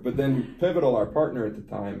board. But then Pivotal, our partner at the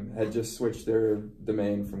time, had just switched their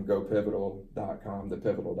domain from gopivotal.com to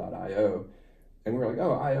pivotal.io. And we were like,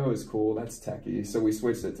 oh, IO is cool, that's techie. So we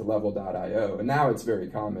switched it to level.io. And now it's very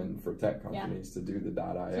common for tech companies to do the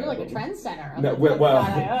 .io. So you're like a trendsetter. No, well,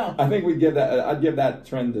 I think I'd give that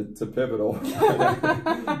trend to Pivotal.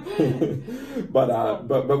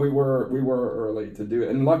 but we were early to do it.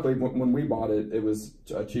 And luckily, when we bought it, it was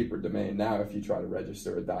a cheaper domain. Now, if you try to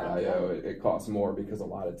register a .io, it costs more because a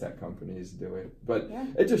lot of tech companies do it. But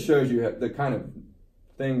it just shows you the kind of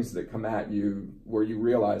things that come at you where you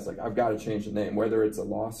realize, like, I've got to change the name, whether it's a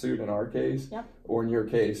lawsuit in our case, or in your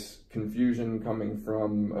case, confusion coming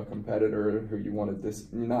from a competitor who you want to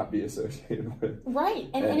not be associated with. Right,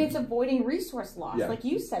 and it's avoiding resource loss, like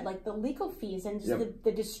you said, like the legal fees and just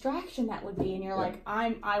the distraction that would be, and you're like,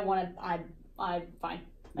 I'm fine.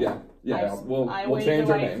 We'll change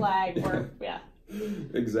our name. Flag,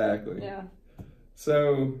 exactly. Yeah.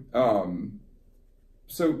 So,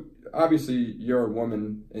 So obviously you're a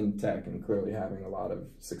woman in tech and clearly having a lot of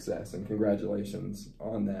success, and congratulations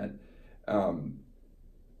on that.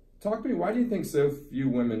 Talk to me, why do you think so few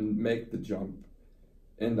women make the jump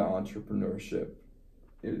into entrepreneurship?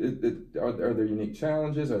 Are there unique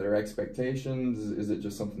challenges? Are there expectations? Is it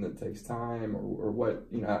just something that takes time, or what?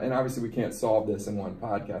 You know, and obviously we can't solve this in one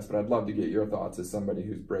podcast, but I'd love to get your thoughts as somebody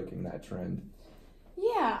who's breaking that trend.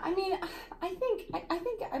 Yeah, I mean, I think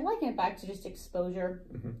I liken it back to just exposure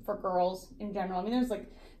for girls in general. I mean,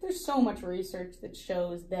 there's so much research that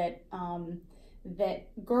shows that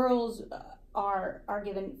that girls are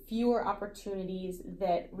given fewer opportunities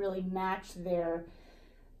that really match their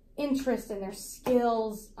interest and their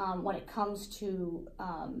skills when it comes to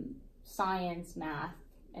science, math,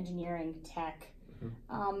 engineering, tech.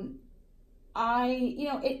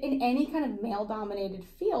 In any kind of male-dominated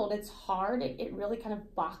field, it's hard. It really kind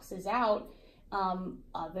of boxes out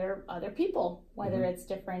other people, whether it's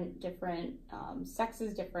different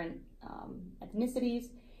sexes, different ethnicities,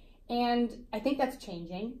 and I think that's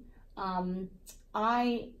changing.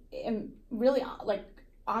 I am really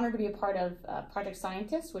honored to be a part of Project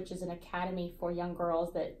Scientist, which is an academy for young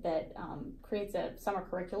girls that creates a summer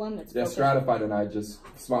curriculum that's Stratified and I just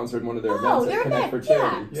sponsored one of their events at Connect for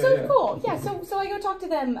Charity. Cool. Yeah, so I go talk to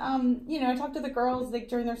them. I talk to the girls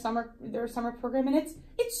during their summer program, and it's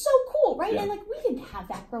so cool, right? Yeah. And we didn't have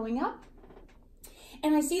that growing up.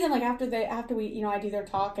 And I see them after we I do their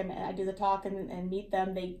talk and I do the talk and meet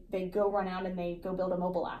them. They go run out and they go build a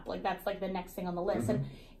mobile app. That's the next thing on the list. And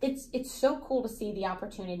it's so cool to see the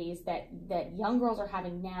opportunities that young girls are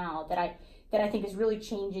having now that I think is really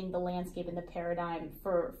changing the landscape and the paradigm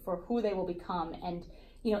for who they will become. And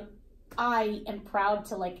I am proud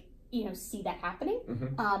to see that happening.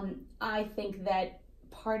 I think that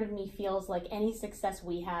part of me feels like any success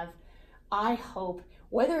we have, I hope,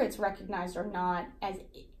 whether it's recognized or not,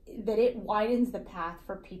 that it widens the path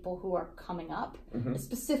for people who are coming up,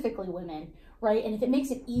 specifically women, right? And if it makes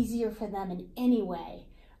it easier for them in any way,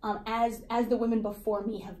 as the women before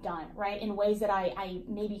me have done, right? In ways that I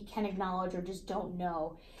maybe can acknowledge or just don't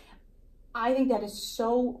know. I think that is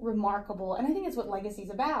so remarkable, and I think it's what legacy is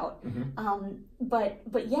about.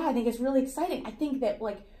 But yeah, I think it's really exciting. I think that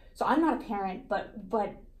so I'm not a parent, but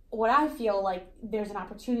what I feel like there's an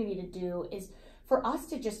opportunity to do is for us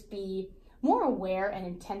to just be more aware and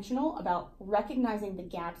intentional about recognizing the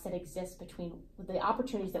gaps that exist between the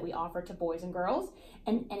opportunities that we offer to boys and girls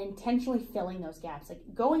and intentionally filling those gaps,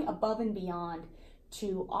 going above and beyond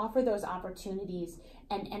to offer those opportunities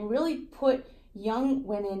and really put young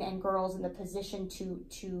women and girls in the position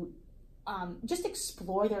to just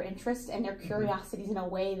explore their interests and their curiosities in a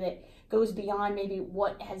way that goes beyond maybe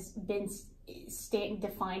what has been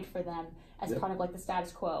defined for them as part of the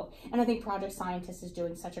status quo. And I think Project Scientist is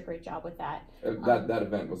doing such a great job with that. That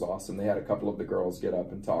event was awesome. They had a couple of the girls get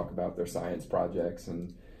up and talk about their science projects,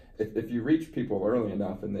 and if you reach people early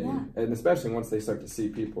enough, and and especially once they start to see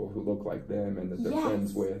people who look like them and that they're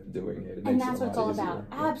friends with doing it, and that's what it's all about.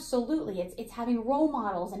 Yeah. Absolutely, it's having role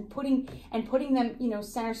models and putting them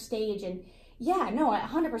center stage, and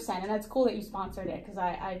 100%. And that's cool that you sponsored it, because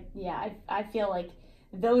I feel like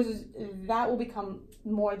that will become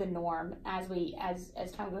more the norm as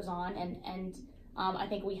time goes on, and I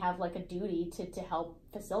think we have a duty to help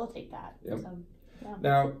facilitate that. Yep. So, yeah.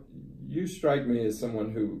 Now, you strike me as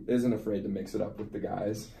someone who isn't afraid to mix it up with the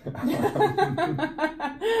guys.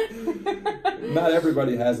 Not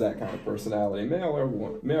everybody has that kind of personality, male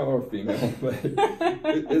or female. But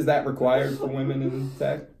is that required for women in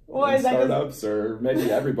tech? Well, startups, or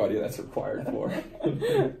maybe everybody that's required for?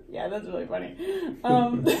 Yeah, that's really funny.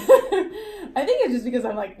 I think it's just because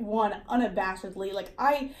I'm unabashedly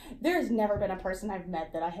there's never been a person I've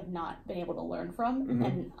met that I have not been able to learn from,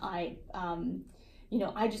 and I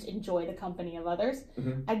just enjoy the company of others.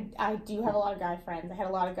 I do have a lot of guy friends. I had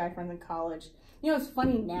a lot of guy friends in college. It's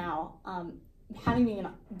funny now,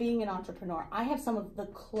 being an entrepreneur, I have some of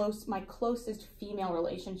my closest female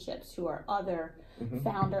relationships who are other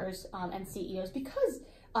founders and CEOs, because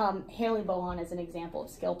Haley Bohan is an example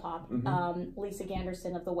of Skill Pop, Lisa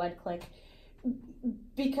Ganderson of the Wed Click,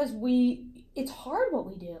 because it's hard what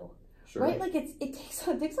we do, right? It takes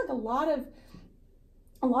a lot of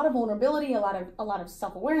vulnerability, a lot of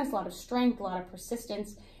self-awareness, a lot of strength, a lot of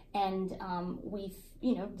persistence, and we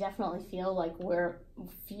definitely feel like we're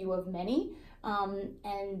few of many.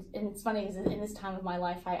 And it's funny, because in this time of my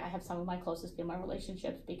life, I have some of my closest female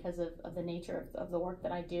relationships because of the nature of the work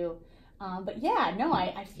that I do.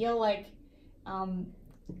 I feel like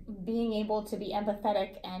being able to be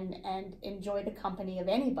empathetic and enjoy the company of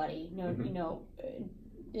anybody,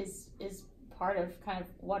 is part of kind of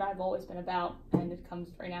what I've always been about, and it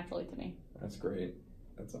comes very naturally to me. That's great.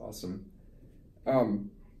 That's awesome.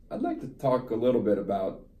 I'd like to talk a little bit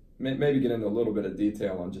about, maybe get into a little bit of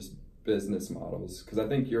detail on just business models, because I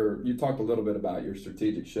think you talked a little bit about your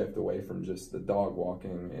strategic shift away from just the dog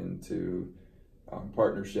walking into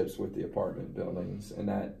partnerships with the apartment buildings, and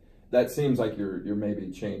that seems like you're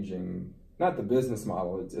maybe changing, not the business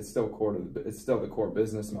model, it's still the core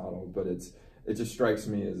business model, but it just strikes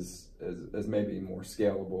me as maybe more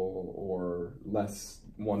scalable or less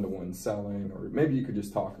one-to-one selling, or maybe you could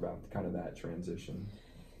just talk about kind of that transition.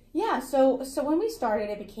 Yeah, so when we started,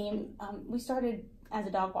 it became, we started as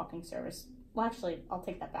a dog walking service. Well, actually, I'll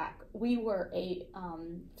take that back. We were a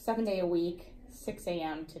 7-day-a-week, 6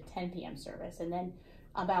 a.m. to 10 p.m. service. And then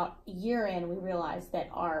about a year in, we realized that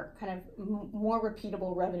our kind of more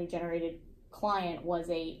repeatable revenue generated client was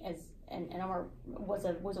a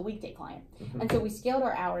weekday client. Mm-hmm. And so we scaled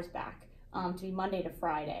our hours back to be Monday to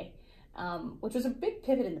Friday, which was a big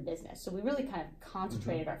pivot in the business. So we really kind of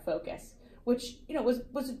concentrated our focus, which, you know,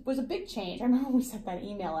 was a big change. I remember when we sent that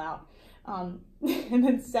email out, and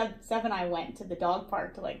then Seb and I went to the dog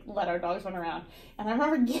park to like let our dogs run around, and I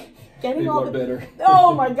remember getting all the bitter.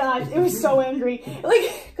 Oh my gosh, it was so angry,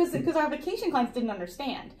 like because our vacation clients didn't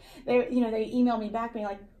understand. They emailed me back being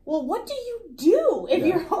like, well, what do you do if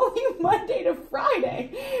you're only Monday to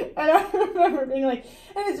Friday? And I remember being like,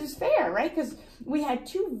 and it's just fair, right? Because we had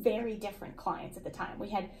two very different clients at the time. We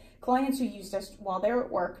had clients who used us while they were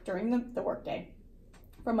at work during the workday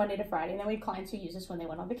from Monday to Friday, and then we had clients who used us when they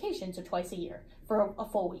went on vacation, so twice a year for a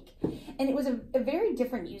full week. And it was a very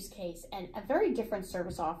different use case and a very different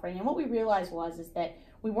service offering. And what we realized is that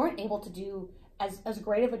we weren't able to do as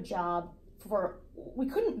great of a job we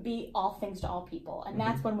couldn't be all things to all people. And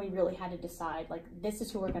that's when we really had to decide, like, this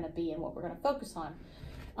is who we're going to be and what we're going to focus on.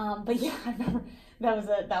 But yeah, I remember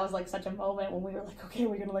that was like such a moment when we were like, okay,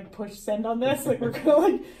 we're going to like push send on this. Like we're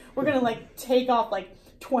going to take off like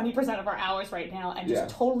 20% of our hours right now and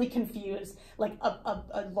just totally confuse like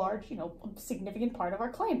a large, significant part of our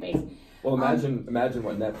client base. Well, imagine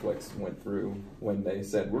what Netflix went through when they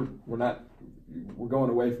said we're going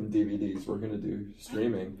away from DVDs. We're going to do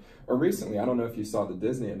streaming. Or recently, I don't know if you saw the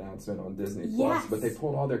Disney announcement on Disney Plus, but they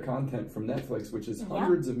pulled all their content from Netflix, which is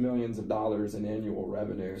hundreds of millions of dollars in annual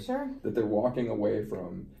revenue that they're walking away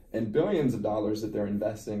from, and billions of dollars that they're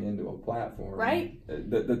investing into a platform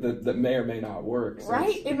that may or may not work. So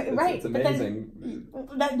it's amazing.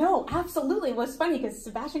 No, absolutely. It was funny because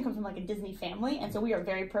Sebastian comes from like a Disney family, and so we are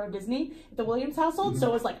very pro Disney at the Williams household. So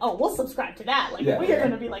it was like, oh, we'll subscribe to that. Like we are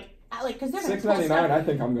going to be like because they're $6.99. I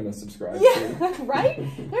think I'm going to subscribe. To. Right?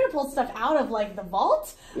 They're going to pull stuff out of like the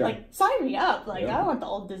vault. Yeah. Like sign me up. Like I don't want the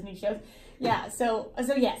old Disney shows. Yeah. So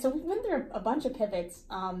we went through a bunch of pivots.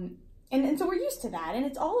 And so we're used to that, and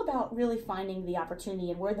it's all about really finding the opportunity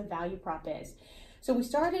and where the value prop is. So we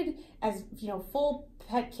started as full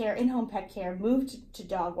pet care, in-home pet care, moved to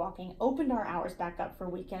dog walking, opened our hours back up for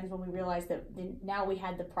weekends when we realized that now we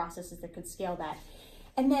had the processes that could scale that.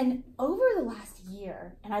 And then over the last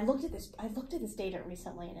year, and I looked at this data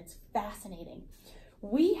recently, and it's fascinating.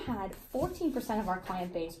 We had 14% of our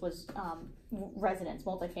client base was residents,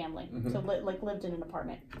 multifamily, so lived in an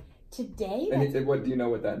apartment. Today, and what do you know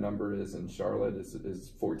what that number is in Charlotte?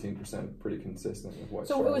 Is 14% pretty consistent with what?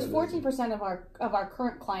 So Charlotte it was 14% of our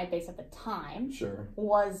current client base at the time. Sure.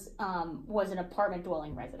 Was an apartment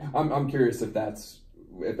dwelling resident. I'm curious if that's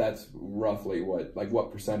roughly what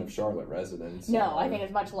percent of Charlotte residents? No, I think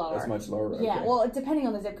it's much lower. It's much lower. Okay. Yeah, well, depending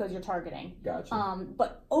on the zip codes you're targeting. Gotcha.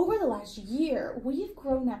 But over the last year, we've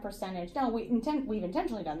grown that percentage. Now we've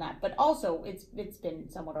intentionally done that, but also it's been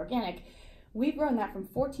somewhat organic. We've grown that from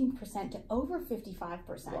 14% to over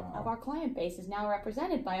 55% of our client base is now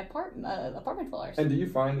represented by apartment dwellers. And do you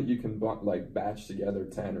find that you can batch together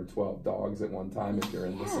 10 or 12 dogs at one time if you're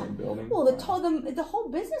in the same building? Well, the whole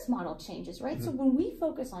business model changes, right? So when we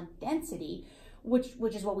focus on density, which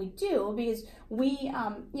is what we do, because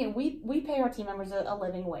we pay our team members a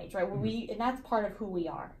living wage, right? And that's part of who we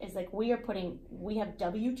are. Is like we have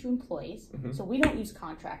W-2 employees, so we don't use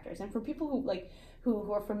contractors. And for people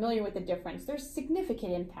who are familiar with the difference, there's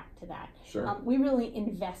significant impact to that. Sure. We really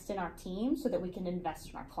invest in our team so that we can invest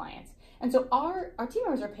in our clients. And so our team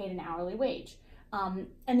members are paid an hourly wage, and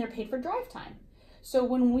they're paid for drive time. So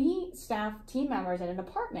when we staff team members at an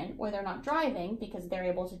apartment where they're not driving because they're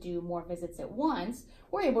able to do more visits at once,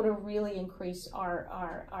 we're able to really increase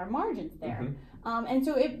our margins there. And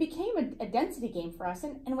so it became a density game for us.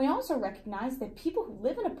 And we also recognize that people who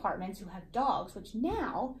live in apartments who have dogs, which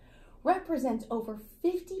now represents over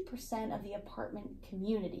 50% of the apartment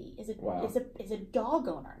community is a dog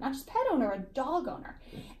owner, not just pet owner, a dog owner.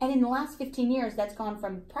 And in the last 15 years, that's gone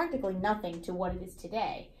from practically nothing to what it is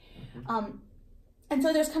today. And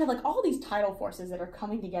so there's kind of like all these tidal forces that are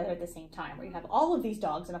coming together at the same time, where you have all of these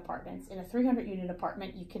dogs in apartments. In a 300-unit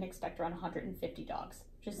apartment, you can expect around 150 dogs,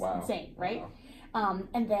 which is insane, right? Wow.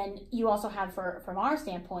 And then you also have, from our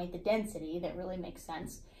standpoint, the density that really makes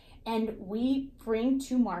sense. And we bring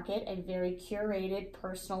to market a very curated,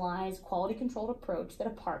 personalized, quality-controlled approach that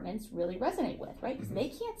apartments really resonate with, right? Because they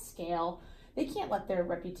can't scale. They can't let their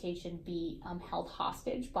reputation be held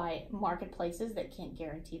hostage by marketplaces that can't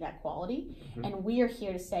guarantee that quality. And we are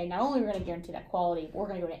here to say, not only are we going to guarantee that quality, we're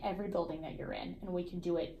going to go to every building that you're in, and we can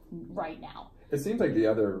do it right now. It seems like the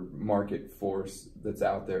other market force that's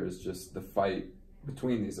out there is just the fight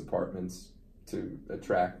between these apartments to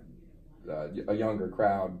attract a younger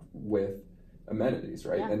crowd with amenities,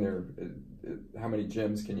 right? And how many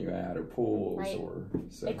gyms can you add, or pools, or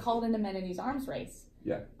so. They call it an amenities arms race.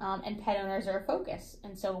 And pet owners are a focus.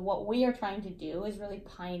 And so what we are trying to do is really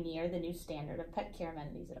pioneer the new standard of pet care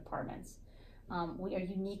amenities at apartments. We are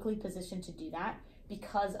uniquely positioned to do that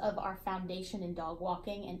because of our foundation in dog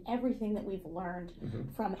walking and everything that we've learned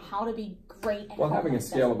from how to be great at having a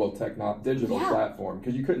scalable digital platform,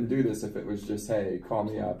 because you couldn't do this if it was just, hey, call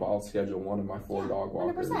me up, I'll schedule one of my 4 dog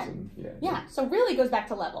walkers. 100%. So really it goes back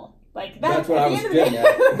to level. Like that's what I was getting at.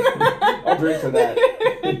 I'll drink to that.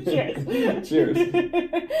 Cheers. Cheers.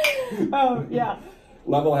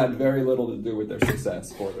 Level had very little to do with their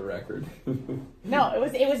success, for the record. No, it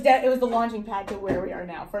was the launching pad to where we are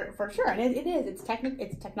now, for sure. And it is. It's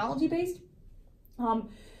technology based.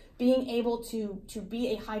 Being able to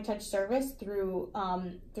be a high touch service through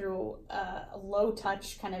a low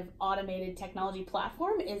touch kind of automated technology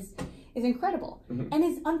platform is incredible and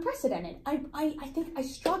is unprecedented. I think I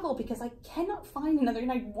struggle because I cannot find another,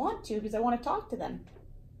 and I want to because I want to talk to them.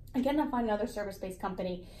 I cannot find another service-based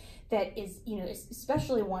company that is,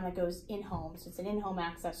 especially one that goes in-home. So it's an in-home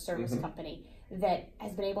access service company that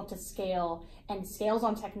has been able to scale and scales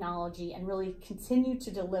on technology and really continue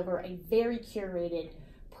to deliver a very curated,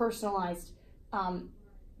 personalized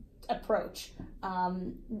approach,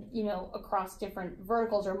 across different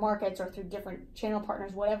verticals or markets or through different channel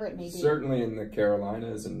partners, whatever it may be. Certainly in the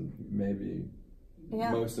Carolinas and maybe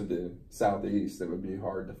most of the Southeast, it would be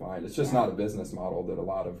hard to find. It's just not a business model that a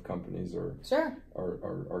lot of companies are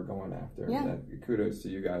going after. Kudos to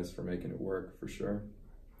you guys for making it work, for sure.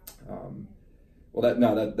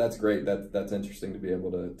 That's great. That's interesting to be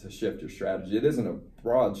able to shift your strategy. It isn't a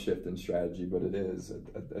broad shift in strategy, but it is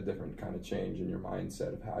a different kind of change in your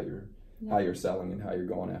mindset of how you're selling and how you're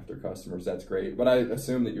going after customers. That's great. But I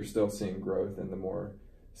assume that you're still seeing growth in the more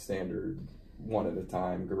standard, one at a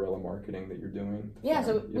time guerrilla marketing that you're doing.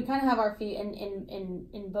 So we kind of have our feet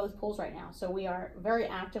in both pools right now. So we are very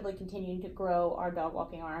actively continuing to grow our dog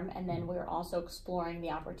walking arm, and then we're also exploring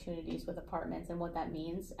the opportunities with apartments and what that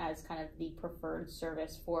means as kind of the preferred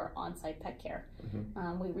service for on-site pet care.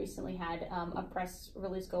 We recently had a press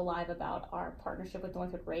release go live about our partnership with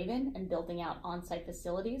Northrop Raven and building out on-site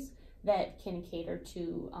facilities that can cater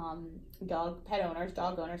to dog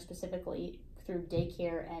owners specifically, through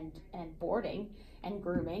daycare and boarding and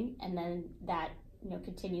grooming, and then that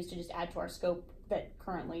continues to just add to our scope that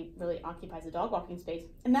currently really occupies the dog walking space.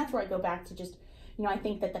 And that's where I go back to just I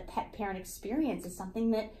think that the pet parent experience is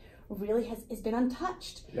something that really has been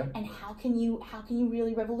untouched. And how can you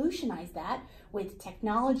really revolutionize that with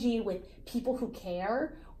technology, with people who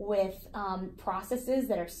care, with processes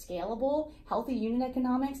that are scalable, healthy unit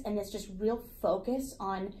economics, and this just real focus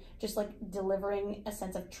on just like delivering a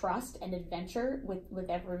sense of trust and adventure with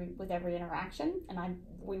every interaction. And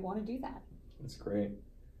we want to do that. That's great.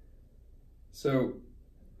 So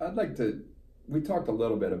we talked a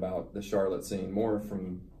little bit about the Charlotte scene, more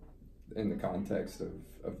in the context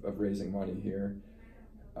of raising money here.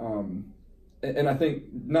 And I think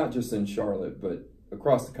not just in Charlotte, but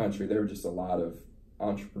across the country, there were just a lot of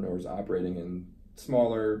entrepreneurs operating in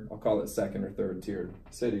smaller, I'll call it second or third tier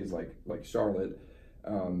cities like Charlotte.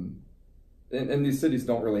 And these cities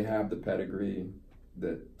don't really have the pedigree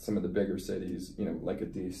that some of the bigger cities, like a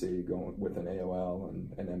DC going with an AOL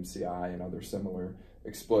and an MCI and other similar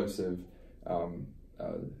explosive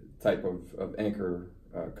type of anchor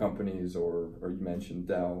companies, or you mentioned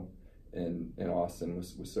Dell in Austin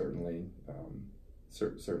was certainly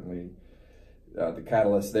the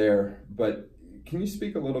catalyst there. But can you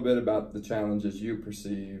speak a little bit about the challenges you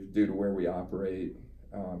perceive due to where we operate?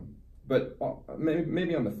 But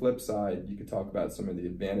maybe on the flip side, you could talk about some of the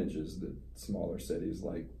advantages that smaller cities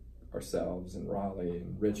like ourselves in Raleigh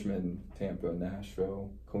and Richmond, Tampa,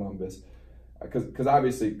 Nashville, Columbus. Because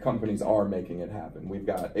obviously companies are making it happen. We've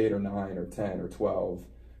got 8 or 9 or 10 or 12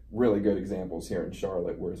 really good examples here in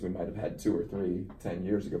Charlotte, whereas we might have had 2 or 3 10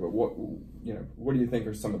 years ago. But what do you think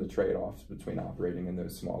are some of the trade-offs between operating in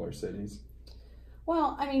those smaller cities?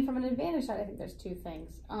 Well, I mean, from an advantage side, I think there's 2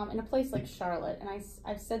 things. In a place like Charlotte, and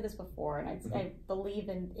I've said this before, and I believe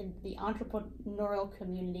in the entrepreneurial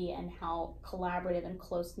community and how collaborative and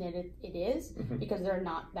close-knit it is, because there are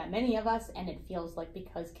not that many of us, and it feels like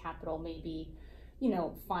because capital may be,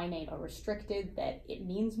 finite or restricted, that it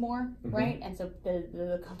means more, right? And so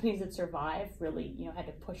the companies that survive really, had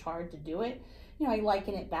to push hard to do it. I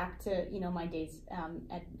liken it back to, my days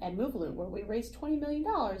at Movealoo, where we raised $20 million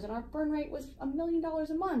and our burn rate was $1 million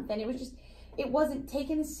a month. And it wasn't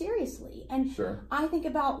taken as seriously. And I think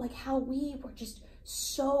about like how we were just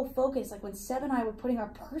so focused, like when Seb and I were putting our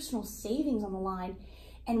personal savings on the line,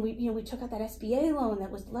 and we took out that SBA loan that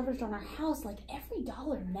was leveraged on our house, like every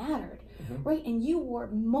dollar mattered, right? And you wore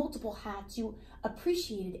multiple hats, you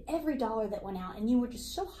appreciated every dollar that went out, and you were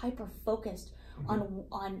just so hyper-focused on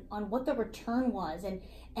what the return was, and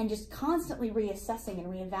just constantly reassessing and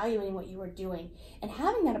reevaluating what you were doing. And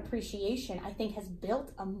having that appreciation, I think, has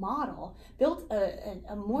built a model,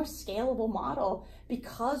 a more scalable model,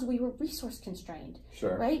 because we were resource constrained.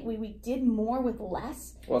 Right? We did more with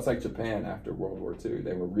less. Well, it's like Japan after World War II.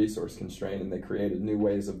 They were resource constrained, and they created new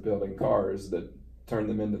ways of building cars that turned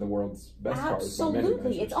them into the world's best cars.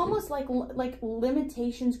 Absolutely. It's almost like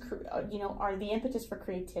limitations, are the impetus for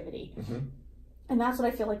creativity. And that's what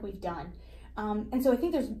I feel like we've done. And so I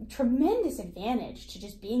think there's tremendous advantage to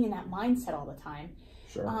just being in that mindset all the time.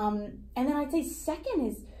 And then I'd say second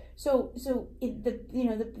is, the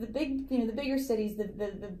bigger cities,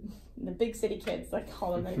 the big city kids, like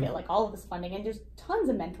call them, they get like all of this funding, and there's tons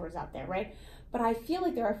of mentors out there, right? But I feel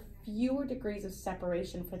like there are fewer degrees of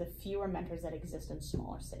separation for the fewer mentors that exist in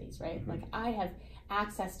smaller cities, right? Like I have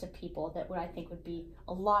access to people that I think would be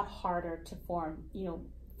a lot harder to form,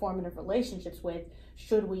 formative relationships with,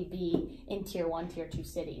 should we be in tier 1, tier 2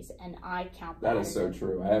 cities. And I count that is so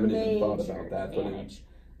true. I haven't even thought about that. Advantage.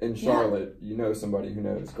 But in Charlotte, somebody who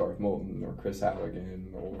knows Garth Moulton or Chris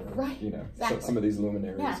Halligan or some of these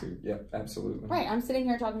luminaries who, absolutely. Right. I'm sitting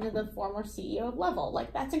here talking to the former CEO of Level.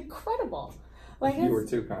 Like, that's incredible. Like, you were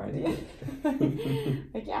too kind.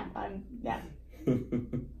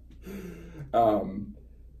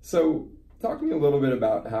 So talk to me a little bit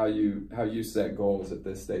about how you set goals at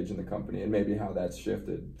this stage in the company, and maybe how that's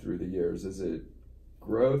shifted through the years. Is it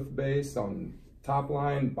growth based on top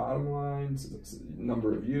line, bottom line,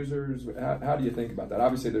 number of users? How do you think about that?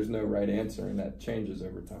 Obviously, there's no right answer, and that changes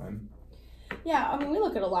over time. Yeah, I mean, we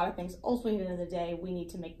look at a lot of things. Ultimately, at the end of the day, we need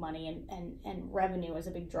to make money, and revenue is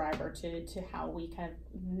a big driver to how we kind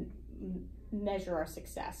of measure our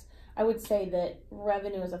success. I would say that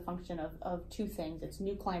revenue is a function of 2 things. It's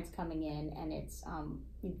new clients coming in, and it's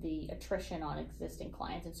the attrition on existing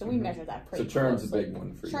clients. And so we measure that pretty closely. So churn's a big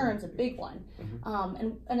one for you. Churn's a big one.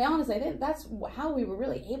 And honestly, I think that's how we were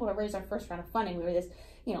really able to raise our first round of funding. We were this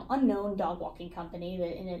unknown dog walking company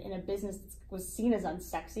that in a business that was seen as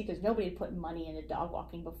unsexy because nobody had put money into dog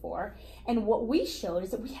walking before. And what we showed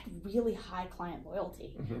is that we had really high client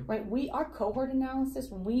loyalty, right? Our cohort analysis,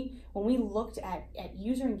 when we looked at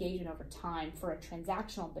user engagement over time for a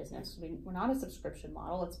transactional business, we're not a subscription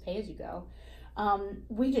model, it's pay as you go.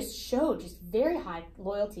 We just showed very high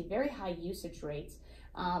loyalty, very high usage rates,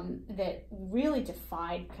 that really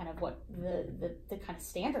defied kind of what the kind of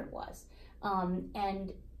standard was.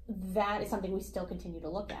 And that is something we still continue to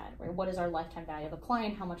look at, right? What is our lifetime value of a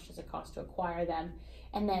client? How much does it cost to acquire them?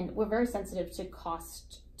 And then we're very sensitive to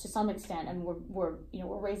cost to some extent, and we're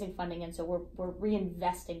raising funding, and so we're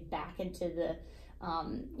reinvesting back into the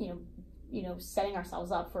setting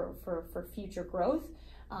ourselves up for future growth.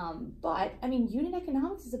 But I mean, unit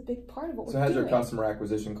economics is a big part of what we're doing. So has your customer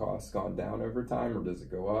acquisition costs gone down over time, or does it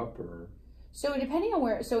go up, or? So depending on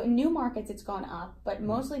where, so in new markets it's gone up, but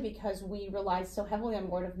mostly because we rely so heavily on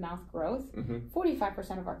word of mouth growth.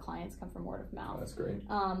 45% of our clients come from word of mouth. That's great.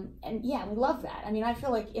 And yeah, we love that. I mean, I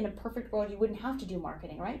feel like in a perfect world you wouldn't have to do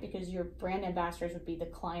marketing, right? Because your brand ambassadors would be the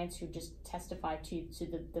clients who just testify to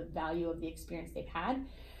the value of the experience they've had.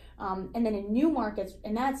 And then in new markets,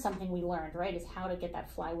 and that's something we learned, right, is how to get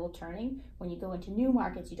that flywheel turning. When you go into new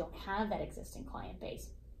markets, you don't have that existing client base.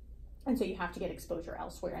 And so you have to get exposure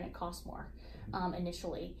elsewhere, and it costs more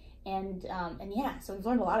initially. And yeah, so we've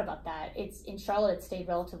learned a lot about that. It's in Charlotte, it stayed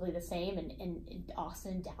relatively the same, and in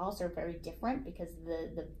Austin and Dallas are very different because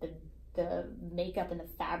the makeup and the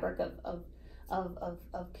fabric of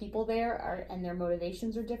of people there and their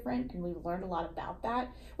motivations are different, and we've learned a lot about that,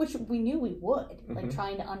 which we knew we would, like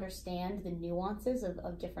trying to understand the nuances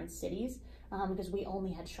of different cities, because we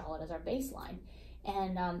only had Charlotte as our baseline.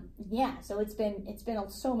 And so it's been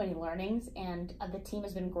so many learnings, and the team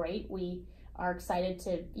has been great. We are excited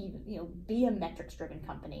to be a metrics driven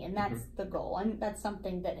company, and that's the goal, and that's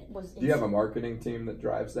something that was. Do you have a marketing team that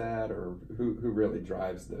drives that, or who really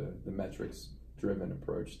drives the metrics driven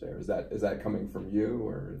approach there? Is that coming from you,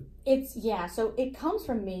 or? So it comes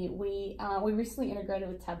from me. We recently integrated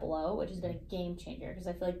with Tableau, which has been a game changer, because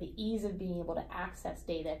I feel like the ease of being able to access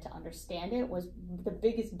data to understand it was the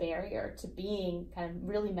biggest barrier to being kind of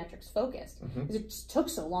really metrics focused, because it just took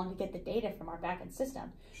so long to get the data from our backend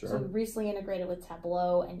system. Sure. So we recently integrated with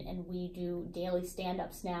Tableau, and we do daily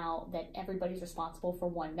stand-ups now that everybody's responsible for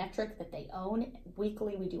one metric that they own.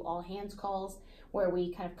 Weekly we do all hands calls where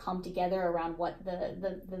we kind of come together around what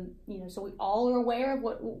so we all are aware of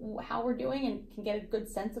how we're doing and can get a good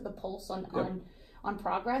sense of the pulse on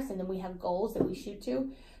progress, and then we have goals that we shoot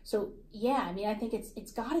to. So I think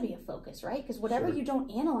it's got to be a focus, right? Because whatever you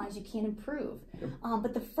don't analyze, you can't improve.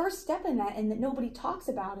 But the first step in that, and that nobody talks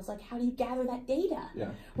about, is like, how do you gather that data?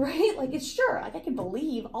 Right? Like, it's like I can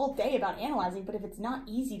believe all day about analyzing, but if it's not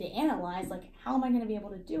easy to analyze, like, how am I going to be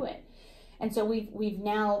able to do it? And so we've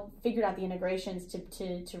now figured out the integrations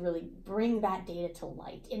to really bring that data to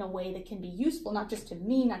light in a way that can be useful, not just to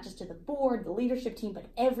me, not just to the board, the leadership team, but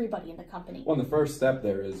everybody in the company. Well, and the first step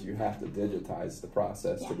there is you have to digitize the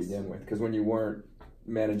process to begin with, because when you weren't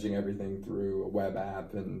managing everything through a web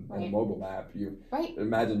app and a mobile app, you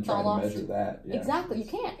imagine trying to measure that. Exactly, you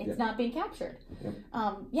can't. It's not being captured.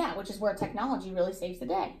 Which is where technology really saves the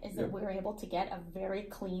day, is that we're able to get a very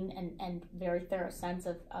clean and very thorough sense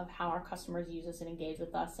of how our customers use us and engage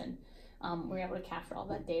with us, and we're able to capture all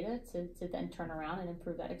that data to then turn around and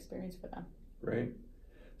improve that experience for them. Great.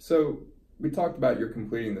 So we talked about you're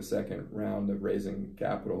completing the second round of raising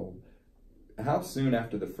capital. How soon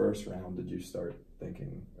after the first round did you start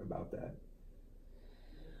thinking about that?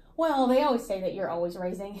 Well, they always say that you're always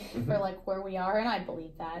raising for like where we are, and I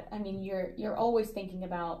believe that. I mean, you're always thinking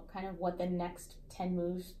about kind of what the next 10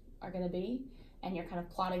 moves are going to be, and you're kind of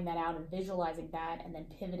plotting that out and visualizing that, and then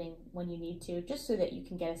pivoting when you need to, just so that you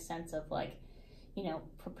can get a sense of like,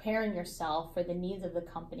 preparing yourself for the needs of the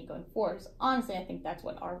company going forward. So honestly, I think that's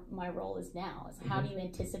what my role is now, is how do you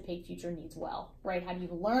anticipate future needs well, right? How do you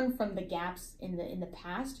learn from the gaps in the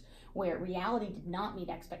past where reality did not meet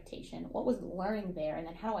expectation? What was learning there? And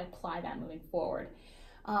then how do I apply that moving forward?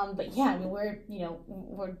 We're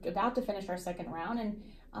about to finish our second round, and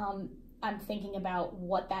I'm thinking about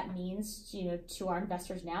what that means, to our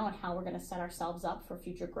investors now, and how we're going to set ourselves up for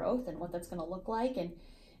future growth and what that's going to look like. And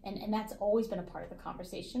that's always been a part of the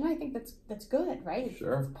conversation. I think that's good, right?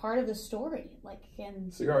 Sure. It's part of the story.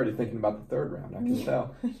 So you're already thinking about the third round, I can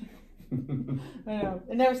tell. I know,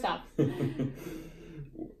 it never stops.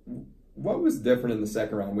 What was different in the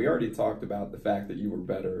second round? We already talked about the fact that you were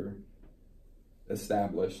better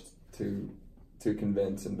established to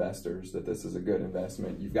convince investors that this is a good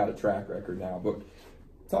investment. You've got a track record now, but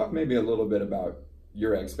talk maybe a little bit about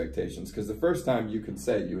your expectations, because the first time you could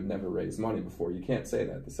say you had never raised money before. You can't say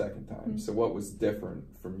that the second time. So what was different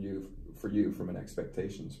for you from an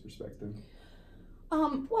expectations perspective?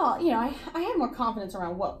 I had more confidence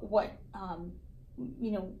around what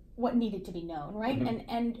needed to be known, right?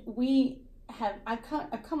 And I've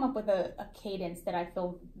come up with a cadence that I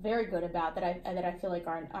feel very good about, that I feel like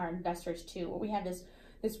our investors too, where we have this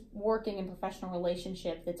working and professional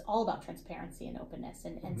relationship that's all about transparency and openness,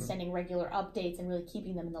 and sending regular updates and really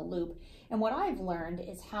keeping them in the loop. And what I've learned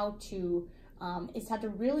is how to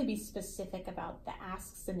really be specific about the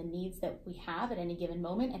asks and the needs that we have at any given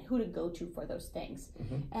moment, and who to go to for those things.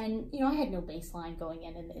 And I had no baseline going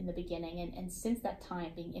in the beginning, and since that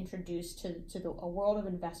time, being introduced to a world of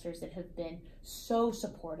investors that have been so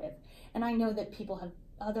supportive. And I know that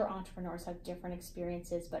other entrepreneurs have different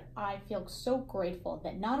experiences, but I feel so grateful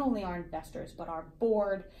that not only our investors, but our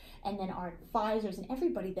board, and then our advisors, and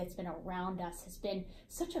everybody that's been around us has been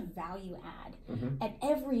such a value add at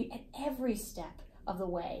every step of the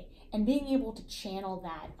way. And being able to channel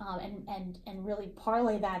that and really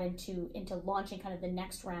parlay that into launching kind of the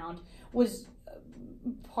next round was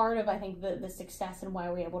part of, I think, the success and why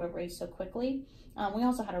we were able to raise so quickly. We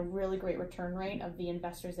also had a really great return rate of the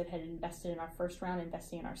investors that had invested in our first round,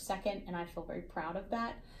 investing in our second, and I feel very proud of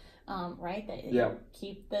that. Right? That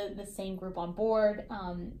keep the same group on board,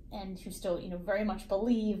 and who still very much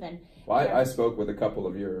believe. And I spoke with a couple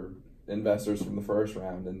of your investors from the first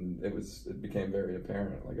round, and it became very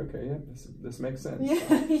apparent. Like, okay, yeah, this makes sense.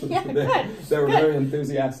 Yeah, yeah, they were very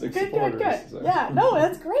enthusiastic supporters. Good. So. Yeah, no,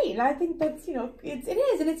 that's great, and I think that's it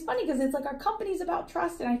is, and it's funny because it's like our company's about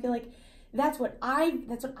trust, and I feel like that's what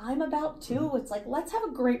I'm about too. Mm-hmm. It's like, let's have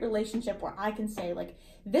a great relationship where I can say, like,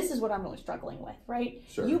 this is what I'm really struggling with, right?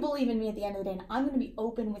 Sure. You believe in me at the end of the day, and I'm going to be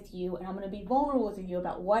open with you, and I'm going to be vulnerable with you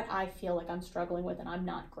about what I feel like I'm struggling with and I'm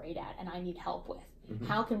not great at and I need help with. Mm-hmm.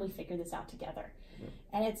 How can we figure this out together? Yeah.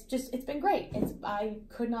 And it's been great. I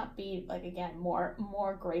could not be, like, again,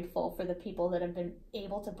 more grateful for the people that have been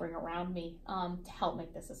able to bring around me to help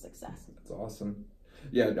make this a success. That's awesome.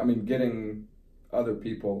 Yeah, I mean, getting other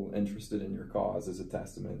people interested in your cause is a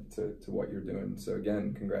testament to what you're doing. So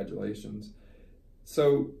again, congratulations.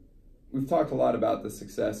 So we've talked a lot about the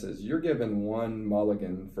successes. You're given one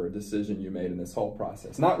mulligan for a decision you made in this whole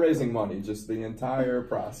process. Not raising money, just the entire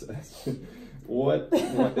process. What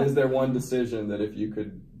is there one decision that if you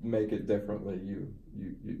could make it differently,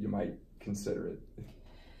 you might consider it?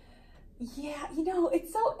 Yeah,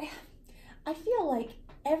 it's so, I feel like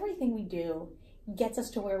everything we do gets us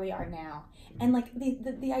to where we are now. And like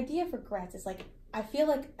the idea of regrets is like, I feel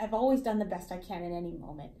like I've always done the best I can in any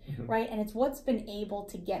moment, right? And it's what's been able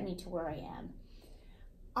to get me to where I am.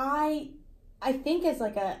 I think as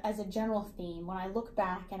a general theme, when I look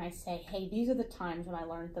back and I say, hey, these are the times when I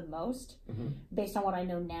learned the most based on what I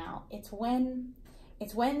know now. It's when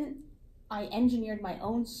I engineered my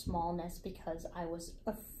own smallness because I was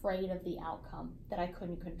afraid of the outcome that I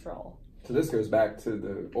couldn't control. So this goes back to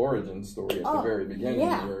the origin story at the very beginning.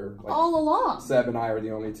 Yeah, where, like, all along. Seb and I are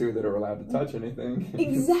the only two that are allowed to touch anything.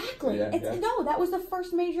 Exactly. Yeah. No, that was the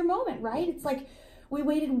first major moment, right? It's like we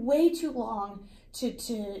waited way too long to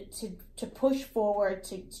push forward,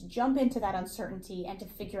 to jump into that uncertainty and to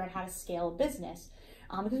figure out how to scale a business.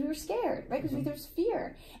 Because we were scared, right? Because there's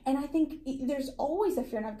fear. And I think there's always a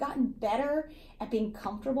fear. And I've gotten better at being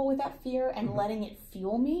comfortable with that fear and letting it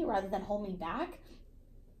fuel me rather than hold me back.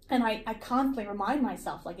 And I constantly remind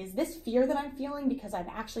myself, like, is this fear that I'm feeling because I've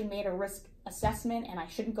actually made a risk assessment and I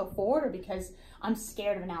shouldn't go forward, or because I'm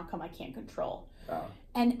scared of an outcome I can't control? Oh.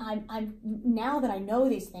 And I'm now that I know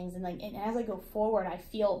these things, and as I go forward, I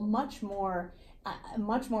feel much more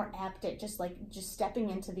apt at just stepping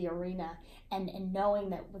into the arena and knowing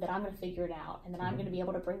that I'm going to figure it out, and that I'm going to be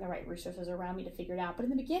able to bring the right resources around me to figure it out. But in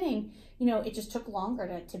the beginning, it just took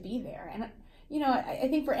longer to be there. And I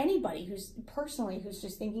think for anybody who's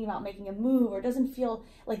just thinking about making a move or doesn't feel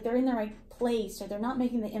like they're in the right place or they're not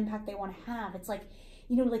making the impact they want to have, it's like,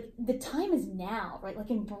 like the time is now, right? Like,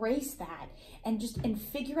 embrace that and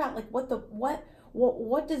figure out, like, what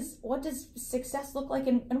does success look like,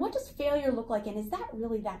 and what does failure look like, and is that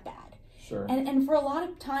really that bad? Sure. And for a lot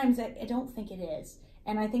of times, I don't think it is.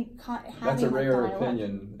 And I think that's a rare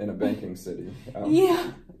opinion in a banking city.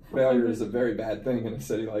 Yeah. Failure is a very bad thing in a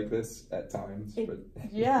city like this at times.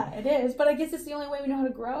 Yeah, it is. But I guess it's the only way we know how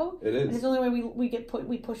to grow. It is. And it's the only way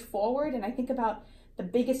we push forward. And I think about the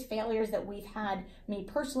biggest failures that we've had, me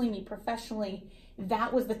personally, me professionally,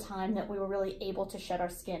 that was the time that we were really able to shed our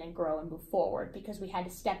skin and grow and move forward, because we had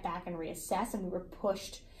to step back and reassess, and we were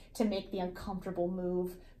pushed to make the uncomfortable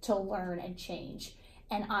move to learn and change.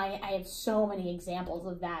 And I have so many examples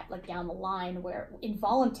of that, like, down the line, where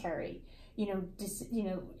involuntary,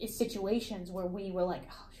 situations where we were like,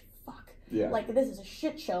 oh, fuck, like, this is a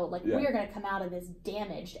shit show. Like, we are going to come out of this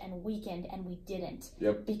damaged and weakened, and we didn't,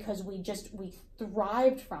 because we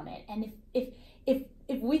thrived from it. And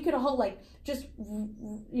if we could all, like, just,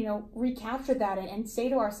 recapture that and say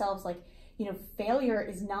to ourselves, like, failure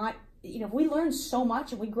is not, if we learn so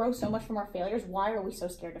much and we grow so much from our failures, why are we so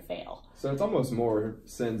scared to fail? So it's almost more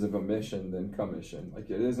sins of omission than commission. Like,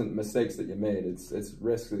 it isn't mistakes that you made, it's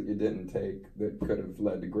risks that you didn't take that could have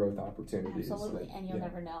led to growth opportunities. Absolutely, and you'll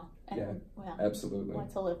never know. And, absolutely. What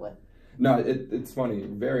to live with. No, it's funny.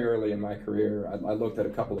 Very early in my career, I looked at a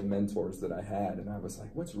couple of mentors that I had, and I was like,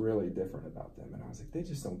 what's really different about them? And I was like, they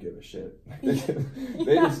just don't give a shit.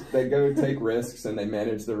 They go take risks, and they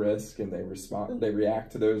manage the risk, and they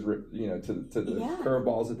react to those, to the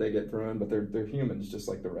curveballs that they get thrown, but they're humans just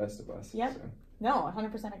like the rest of us. Yep. So. No,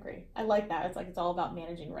 100% agree. I like that. It's like, it's all about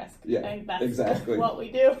managing risk. Yeah, I think that's exactly what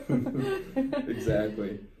we do.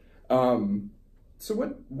 Exactly. So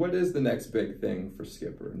what is the next big thing for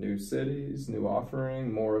Skipper? New cities, new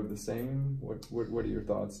offering, more of the same? What are your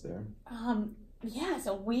thoughts there?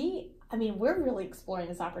 So we're really exploring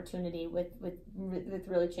this opportunity with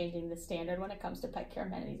really changing the standard when it comes to pet care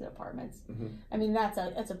amenities at apartments. Mm-hmm. I mean, that's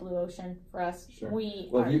a blue ocean for us. Sure.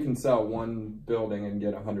 If you can sell one building and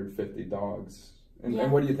get 150 dogs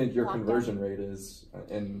And what do you think your conversion rate is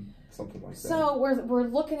in something like that? So we're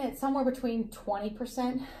looking at somewhere between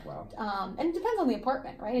 20%. Wow. And it depends on the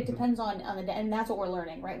apartment, right? It depends on the, and that's what we're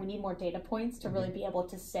learning, right? We need more data points to really be able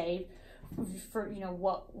to say for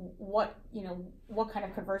what kind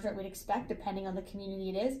of conversion rate we'd expect depending on the community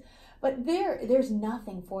it is. But there's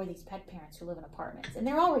nothing for these pet parents who live in apartments, and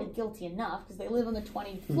they're already guilty enough because they live on the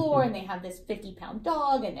 20th floor and they have this 50-pound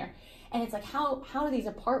dog, and it's like how do these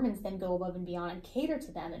apartments then go above and beyond and cater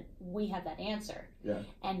to them? And we have that answer. Yeah.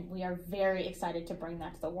 And we are very excited to bring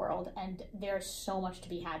that to the world, and there's so much to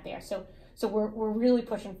be had there. So we're really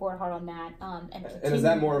pushing forward hard on that. And is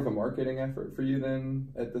that more of a marketing effort for you then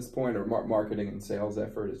at this point, or marketing and sales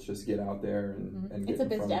effort? It's just get out there and get it's a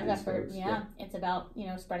biz dev effort. Folks. Yeah. It's about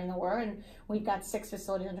spreading the word, and we've got 6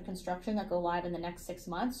 facilities under construction that go live in the next 6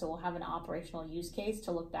 months. So we'll have an operational use case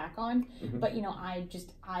to look back on. But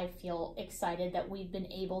I feel excited that we've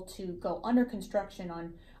been able to go under construction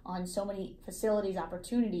on so many facilities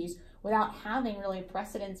opportunities without having really a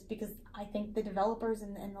precedence, because I think the developers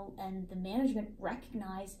and the management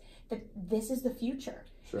recognize that this is the future.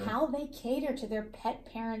 Sure. How they cater to their pet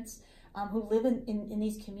parents who live in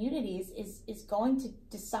these communities is going to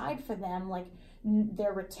decide for them, like,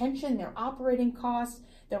 their retention, their operating costs,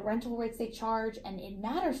 the rental rates they charge, and it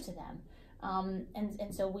matters to them.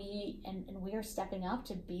 And so we are stepping up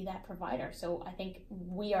to be that provider. So I think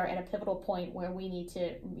we are at a pivotal point where we need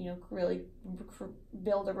to, really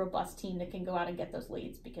build a robust team that can go out and get those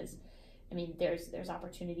leads, because, I mean, there's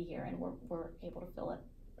opportunity here, and we're able to fill it.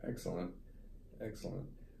 Excellent.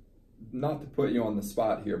 Not to put you on the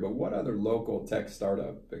spot here, but what other local tech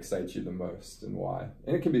startup excites you the most, and why?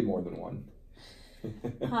 And it can be more than one.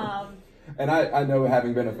 And I know,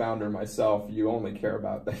 having been a founder myself, you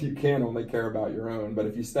can only care about your own. But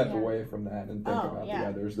if you step away from that and think about the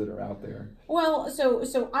others that are out there. Well,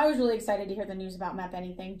 so I was really excited to hear the news about Map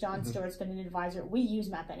Anything. John Stewart's been an advisor. We use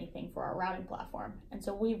Map Anything for our routing platform, and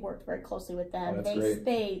so we've worked very closely with them. Oh, that's great.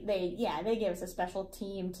 They gave us a special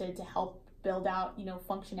team to help build out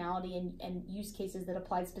functionality and use cases that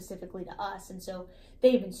applied specifically to us, and so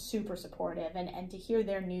they've been super supportive, and to hear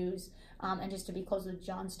their news and just to be close with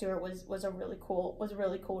John Stewart was really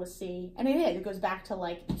cool to see. And it goes back to,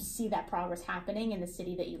 like, you see that progress happening in the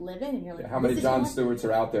city that you live in, and you're like, how many John Stewarts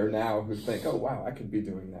are out there now who think, oh wow, I could be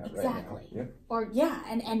doing that right now. Exactly. Or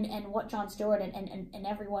and what John Stewart and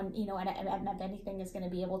everyone at Map Anything is going to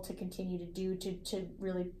be able to continue to do to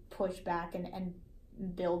really push back and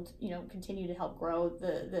build, continue to help grow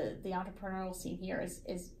the entrepreneurial scene here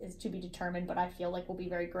is to be determined, but I feel like we'll be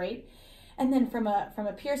very great. And then from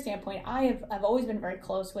a peer standpoint, I've always been very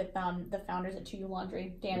close with the founders at 2U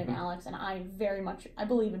Laundry, Dan and Alex, and I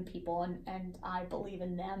believe in people, and I believe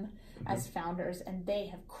in them as founders, and they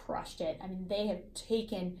have crushed it. I mean, they have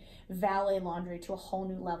taken valet laundry to a whole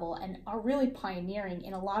new level and are really pioneering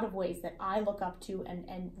in a lot of ways that I look up to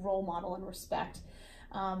and role model and respect.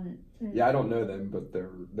 I don't know them, but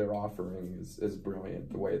their offering is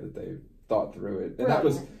brilliant, the way that they've thought through it. And Brilliant. that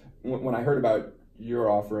was when I heard about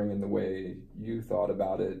your offering and the way you thought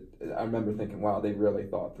about it. I remember thinking, wow, they really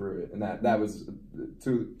thought through it. And that was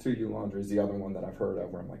 2U Laundry is the other one that I've heard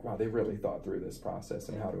of where I'm like, wow, they really thought through this process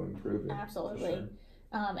and how to improve it. Absolutely.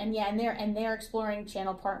 Sure. And they're exploring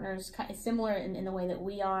channel partners kind of similar in the way that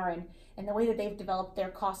we are, and the way that they've developed their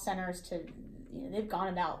cost centers to, they've gone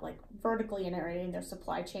about, like, vertically integrating their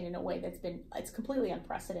supply chain in a way it's completely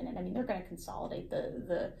unprecedented. I mean, they're going to consolidate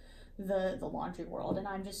the laundry world, and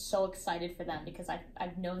I'm just so excited for them, because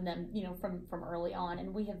I've known them from early on,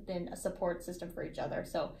 and we have been a support system for each other.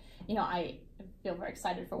 So I feel very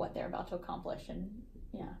excited for what they're about to accomplish, and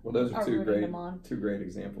well, those are two great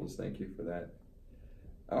examples. Thank you for that.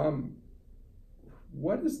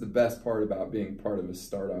 What is the best part about being part of a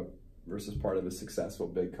startup versus part of a successful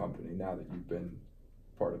big company, now that you've been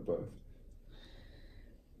part of both?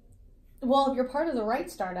 Well, if you're part of the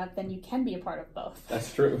right startup, then you can be a part of both.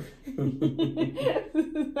 That's true.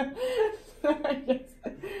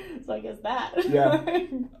 I guess that. Yeah.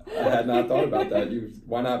 I had not thought about that.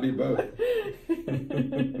 Why not be both?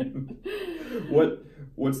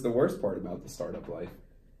 What's the worst part about the startup life?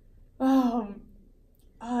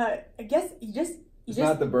 I guess it's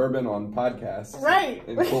not the bourbon on podcasts. Right.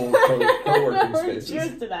 And cool co-working spaces.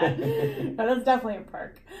 Cheers to that. No, that's definitely a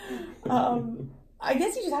perk. I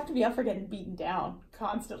guess you just have to be up for getting beaten down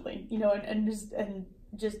constantly, and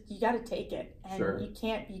just you got to take it, and sure. you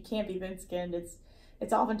can't be thin-skinned.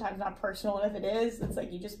 It's oftentimes not personal, and if it is, it's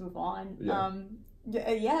like you just move on.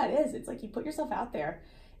 It is. It's like you put yourself out there,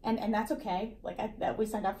 and that's okay. Like that we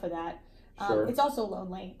signed up for that. Sure. It's also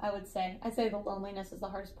lonely, I would say. I'd say the loneliness is the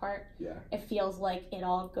hardest part. Yeah. It feels like it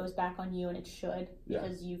all goes back on you, and it should, Yeah.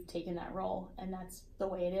 because you've taken that role, and that's the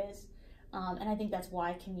way it is. And I think that's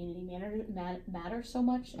why community matters so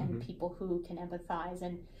much, and people who can empathize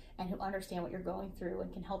and who understand what you're going through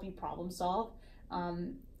and can help you problem solve.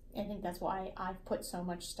 I think that's why I've put so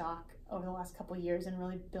much stock over the last couple of years in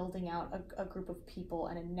really building out a group of people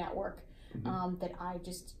and a network that I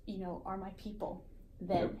just, are my people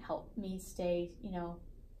that help me stay,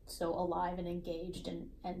 so alive and engaged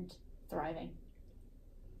and thriving.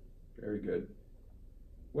 Very good.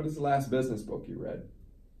 What is the last business book you read?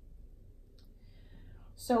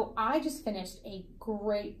 So I just finished a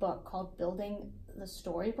great book called Building the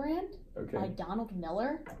Story Brand by Donald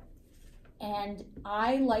Miller. And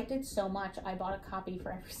I liked it so much, I bought a copy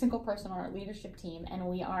for every single person on our leadership team. And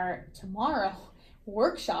we are tomorrow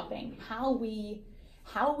workshopping how we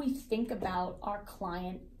think about our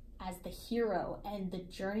client as the hero and the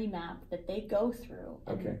journey map that they go through,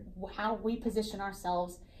 and how we position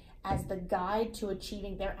ourselves as the guide to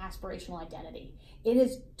achieving their aspirational identity. It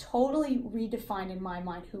is totally redefined in my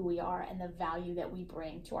mind who we are and the value that we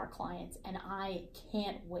bring to our clients. And I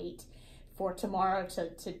can't wait for tomorrow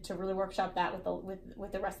to really workshop that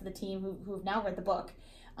with the rest of the team who've now read the book,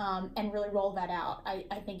 and really roll that out.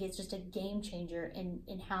 I think it's just a game changer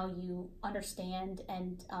in how you understand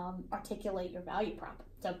and articulate your value prop.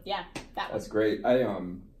 So yeah, that's great. I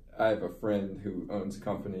have a friend who owns a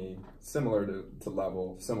company similar to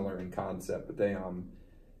Level, similar in concept, but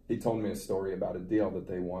he told me a story about a deal that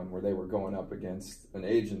they won where they were going up against an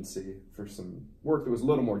agency for some work that was a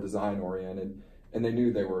little more design oriented, and they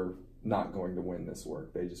knew they were not going to win this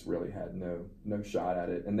work. They just really had no shot at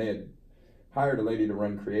it, and they had hired a lady to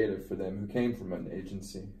run creative for them who came from an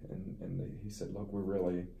agency, and he said, look, we're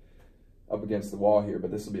really up against the wall here,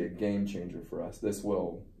 but this will be a game changer for us. This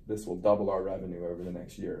will double our revenue over the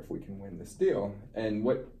next year if we can win this deal. And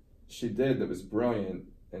what she did that was brilliant,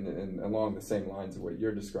 and along the same lines of what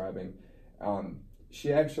you're describing,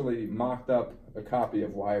 she actually mocked up a copy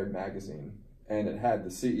of Wired magazine, and it had the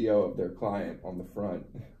CEO of their client on the front.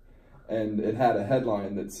 And it had a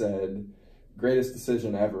headline that said, greatest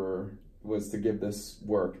decision ever was to give this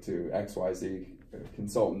work to XYZ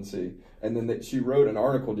consultancy. And then she wrote an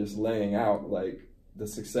article just laying out like the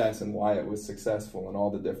success and why it was successful and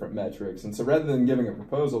all the different metrics. And so rather than giving a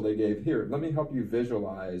proposal, they gave, here, let me help you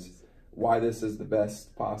visualize why this is the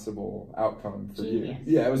best possible outcome for you.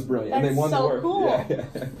 Yeah, it was brilliant. That's and they won so the work. Cool.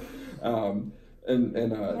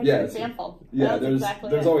 Yeah. Example.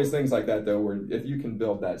 There's always things like that though, where if you can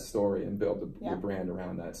build that story and build your brand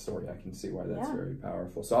around that story, I can see why that's very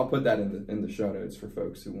powerful. So I'll put that in the show notes for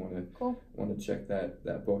folks who want to check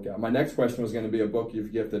that book out. My next question was going to be a book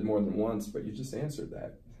you've gifted more than once, but you just answered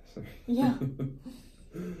that. Yeah.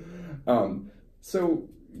 So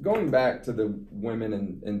going back to the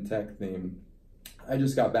women in tech theme, I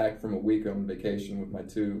just got back from a week on vacation with my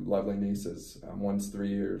two lovely nieces. One's 3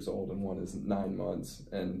 years old and one is 9 months.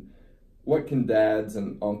 And what can dads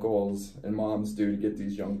and uncles and moms do to get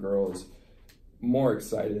these young girls more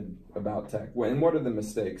excited about tech? And what are the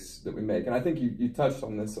mistakes that we make? And I think you touched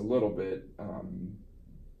on this a little bit,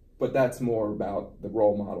 but that's more about the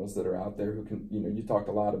role models that are out there who can, you talked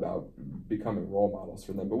a lot about becoming role models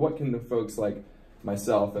for them. But what can the folks like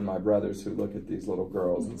myself and my brothers who look at these little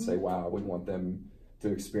girls and say, wow, we want them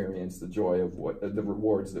to experience the joy of the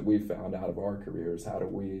rewards that we found out of our careers? How do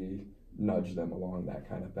we nudge them along that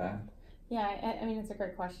kind of path? Yeah, I mean, it's a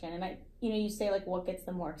great question. And you say like what gets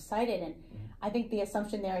them more excited, and I think the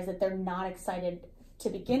assumption there is that they're not excited to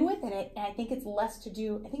begin with, and I think it's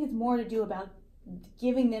more to do about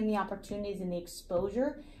giving them the opportunities and the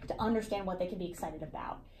exposure to understand what they can be excited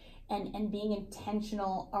about. And being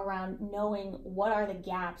intentional around knowing what are the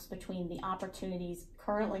gaps between the opportunities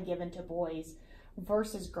currently given to boys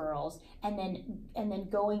versus girls, and then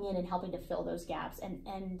going in and helping to fill those gaps,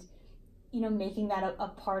 and making that a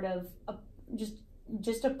part of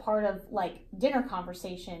just a part of like dinner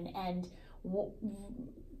conversation, and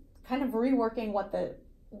kind of reworking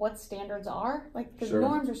what standards are, like, because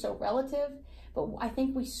norms are so relative. But I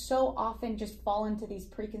think we so often just fall into these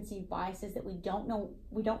preconceived biases that we don't know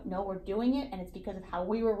we're doing it, and it's because of how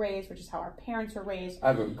we were raised, which is how our parents were raised. I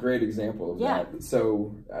have a great example of that.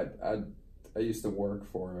 So I used to work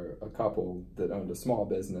for a couple that owned a small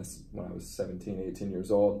business when I was 17, 18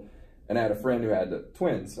 years old, and I had a friend who had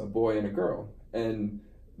twins, a boy and a girl, and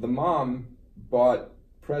the mom bought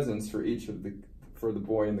presents for for the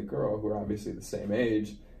boy and the girl, who are obviously the same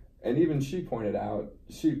age. And even she pointed out,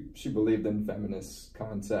 she believed in feminist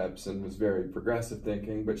concepts and was very progressive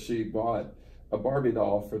thinking, but she bought a Barbie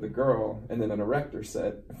doll for the girl and then an erector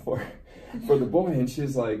set for the boy. And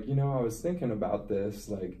she's like, you know, I was thinking about this,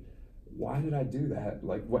 like, why did I do that?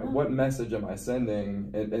 Like, what message am I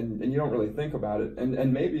sending? And you don't really think about it.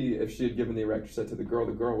 And maybe if she had given the erector set to the girl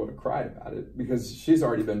would have cried about it, because she's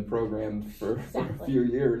already been programmed for a few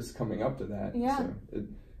years coming up to that. Yeah. So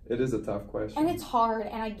it is a tough question. And it's hard,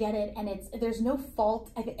 and I get it, and there's no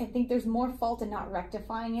fault. I think there's more fault in not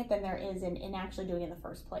rectifying it than there is in actually doing it in the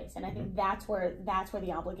first place. And I think that's where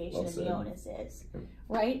the obligation and the onus is,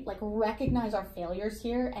 right? Like, recognize our failures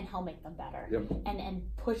here and help make them better, and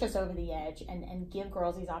push us over the edge, and give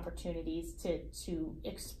girls these opportunities to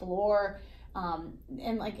explore.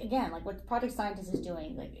 And like, again, like what Project Scientist is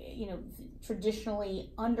doing, like, you know,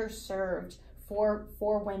 traditionally underserved for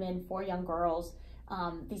women, for young girls.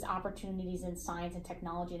 These opportunities in science and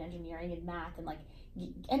technology and engineering and math, and like,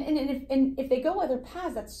 and if they go other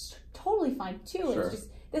paths, that's totally fine too. Sure. It's just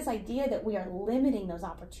this idea that we are limiting those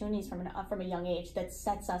opportunities from a young age that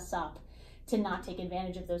sets us up to not take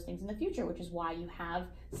advantage of those things in the future, which is why you have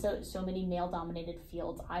so many male-dominated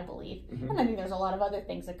fields, I believe. And I think there's a lot of other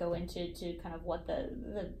things that go into kind of what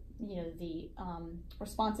the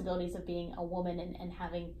responsibilities of being a woman and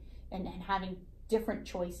having different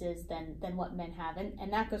choices than what men have,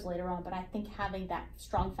 and that goes later on. But I think having that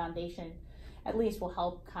strong foundation at least will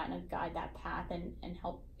help kind of guide that path and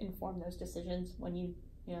help inform those decisions when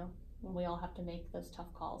when we all have to make those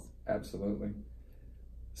tough calls. Absolutely.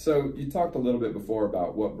 So you talked a little bit before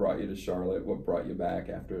about what brought you to Charlotte, what brought you back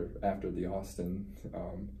after the Austin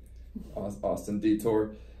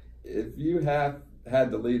detour. If you have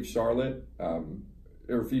had to leave Charlotte,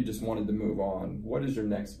 or if you just wanted to move on, what is your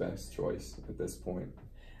next best choice at this point?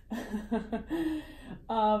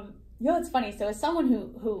 It's funny. So as someone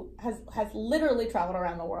who has literally traveled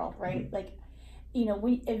around the world, right? Like,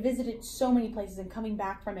 we visited so many places, and coming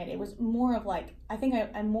back from it, it was more of like, I think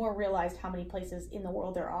I more realized how many places in the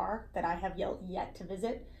world there are that I have yet to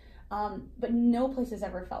visit. But no place has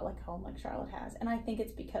ever felt like home like Charlotte has. And I think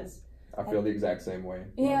it's because I feel the exact same way.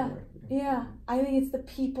 Yeah. I think it's the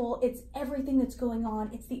people, it's everything that's going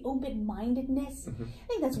on, it's the open-mindedness. I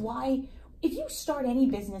think that's why if you start any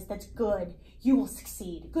business that's good, you will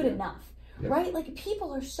succeed. Good enough, right? Like,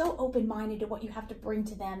 people are so open-minded to what you have to bring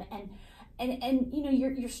to them, and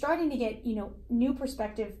you're starting to get new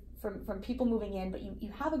perspective from people moving in, but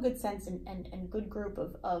you have a good sense and good group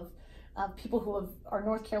of people who are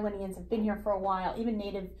North Carolinians, have been here for a while, even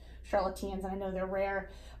native Charlotteans, and I know they're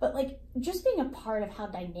rare, but like, just being a part of how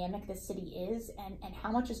dynamic this city is and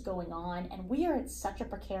how much is going on, and we are at such a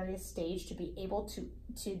precarious stage to be able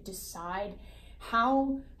to decide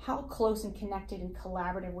how close and connected and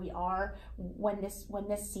collaborative we are when this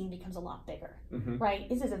scene becomes a lot bigger, right?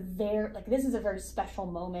 This is a very special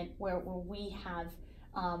moment where we have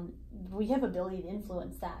ability to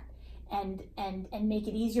influence that and make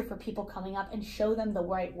it easier for people coming up and show them the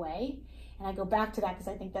right way. And I go back to that because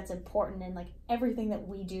I think that's important, and like everything that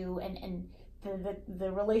we do and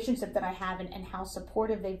the relationship that I have and how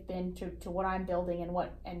supportive they've been to what I'm building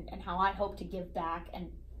and how I hope to give back and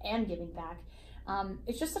am giving back.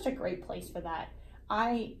 It's just such a great place for that.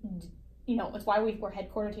 It's why we're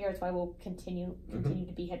headquartered here. It's why we'll continue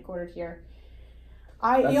to be headquartered here.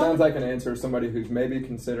 That sounds like an answer of somebody who's maybe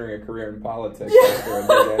considering a career in politics after a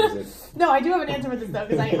big exit. No, I do have an answer for this though,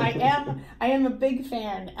 because I am a big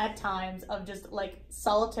fan at times of just like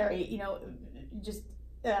solitary,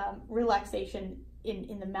 relaxation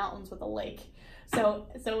in the mountains with a lake. So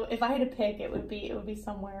if I had to pick, it would be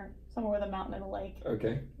somewhere with a mountain and a lake.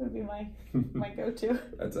 Okay, it would be my go-to.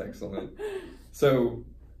 That's excellent. So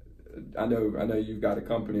I know you've got a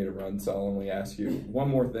company to run, so I'll only ask you one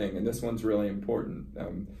more thing, and this one's really important.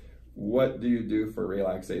 What do you do for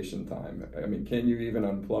relaxation time? I mean, can you even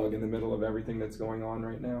unplug in the middle of everything that's going on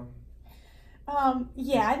right now? I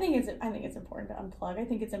think it's important to unplug. I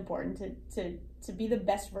think it's important to be the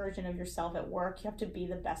best version of yourself at work. You have to be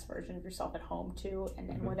the best version of yourself at home too,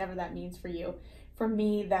 and whatever that means for you. For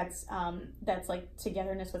me, that's like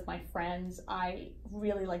togetherness with my friends. I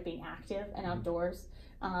really like being active and outdoors.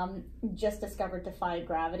 Just discovered Defy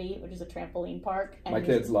Gravity, which is a trampoline park. And my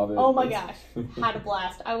kids love it. Oh my gosh, had a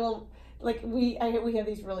blast. We have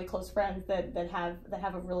these really close friends that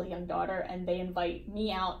have a really young daughter, and they invite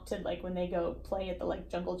me out to like when they go play at the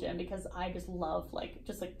like jungle gym, because I just love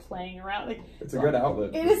just playing around. Like, it's a good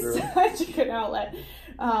outlet. It is such a good outlet.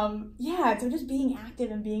 So just being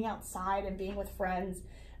active and being outside and being with friends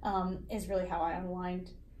is really how I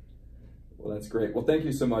unwind. Well, that's great. Well, thank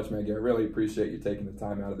you so much, Meggie. I really appreciate you taking the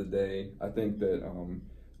time out of the day. I think that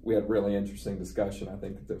we had really interesting discussion. I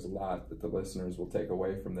think that there's a lot that the listeners will take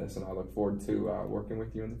away from this, and I look forward to working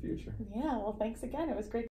with you in the future. Yeah, well, thanks again. It was great.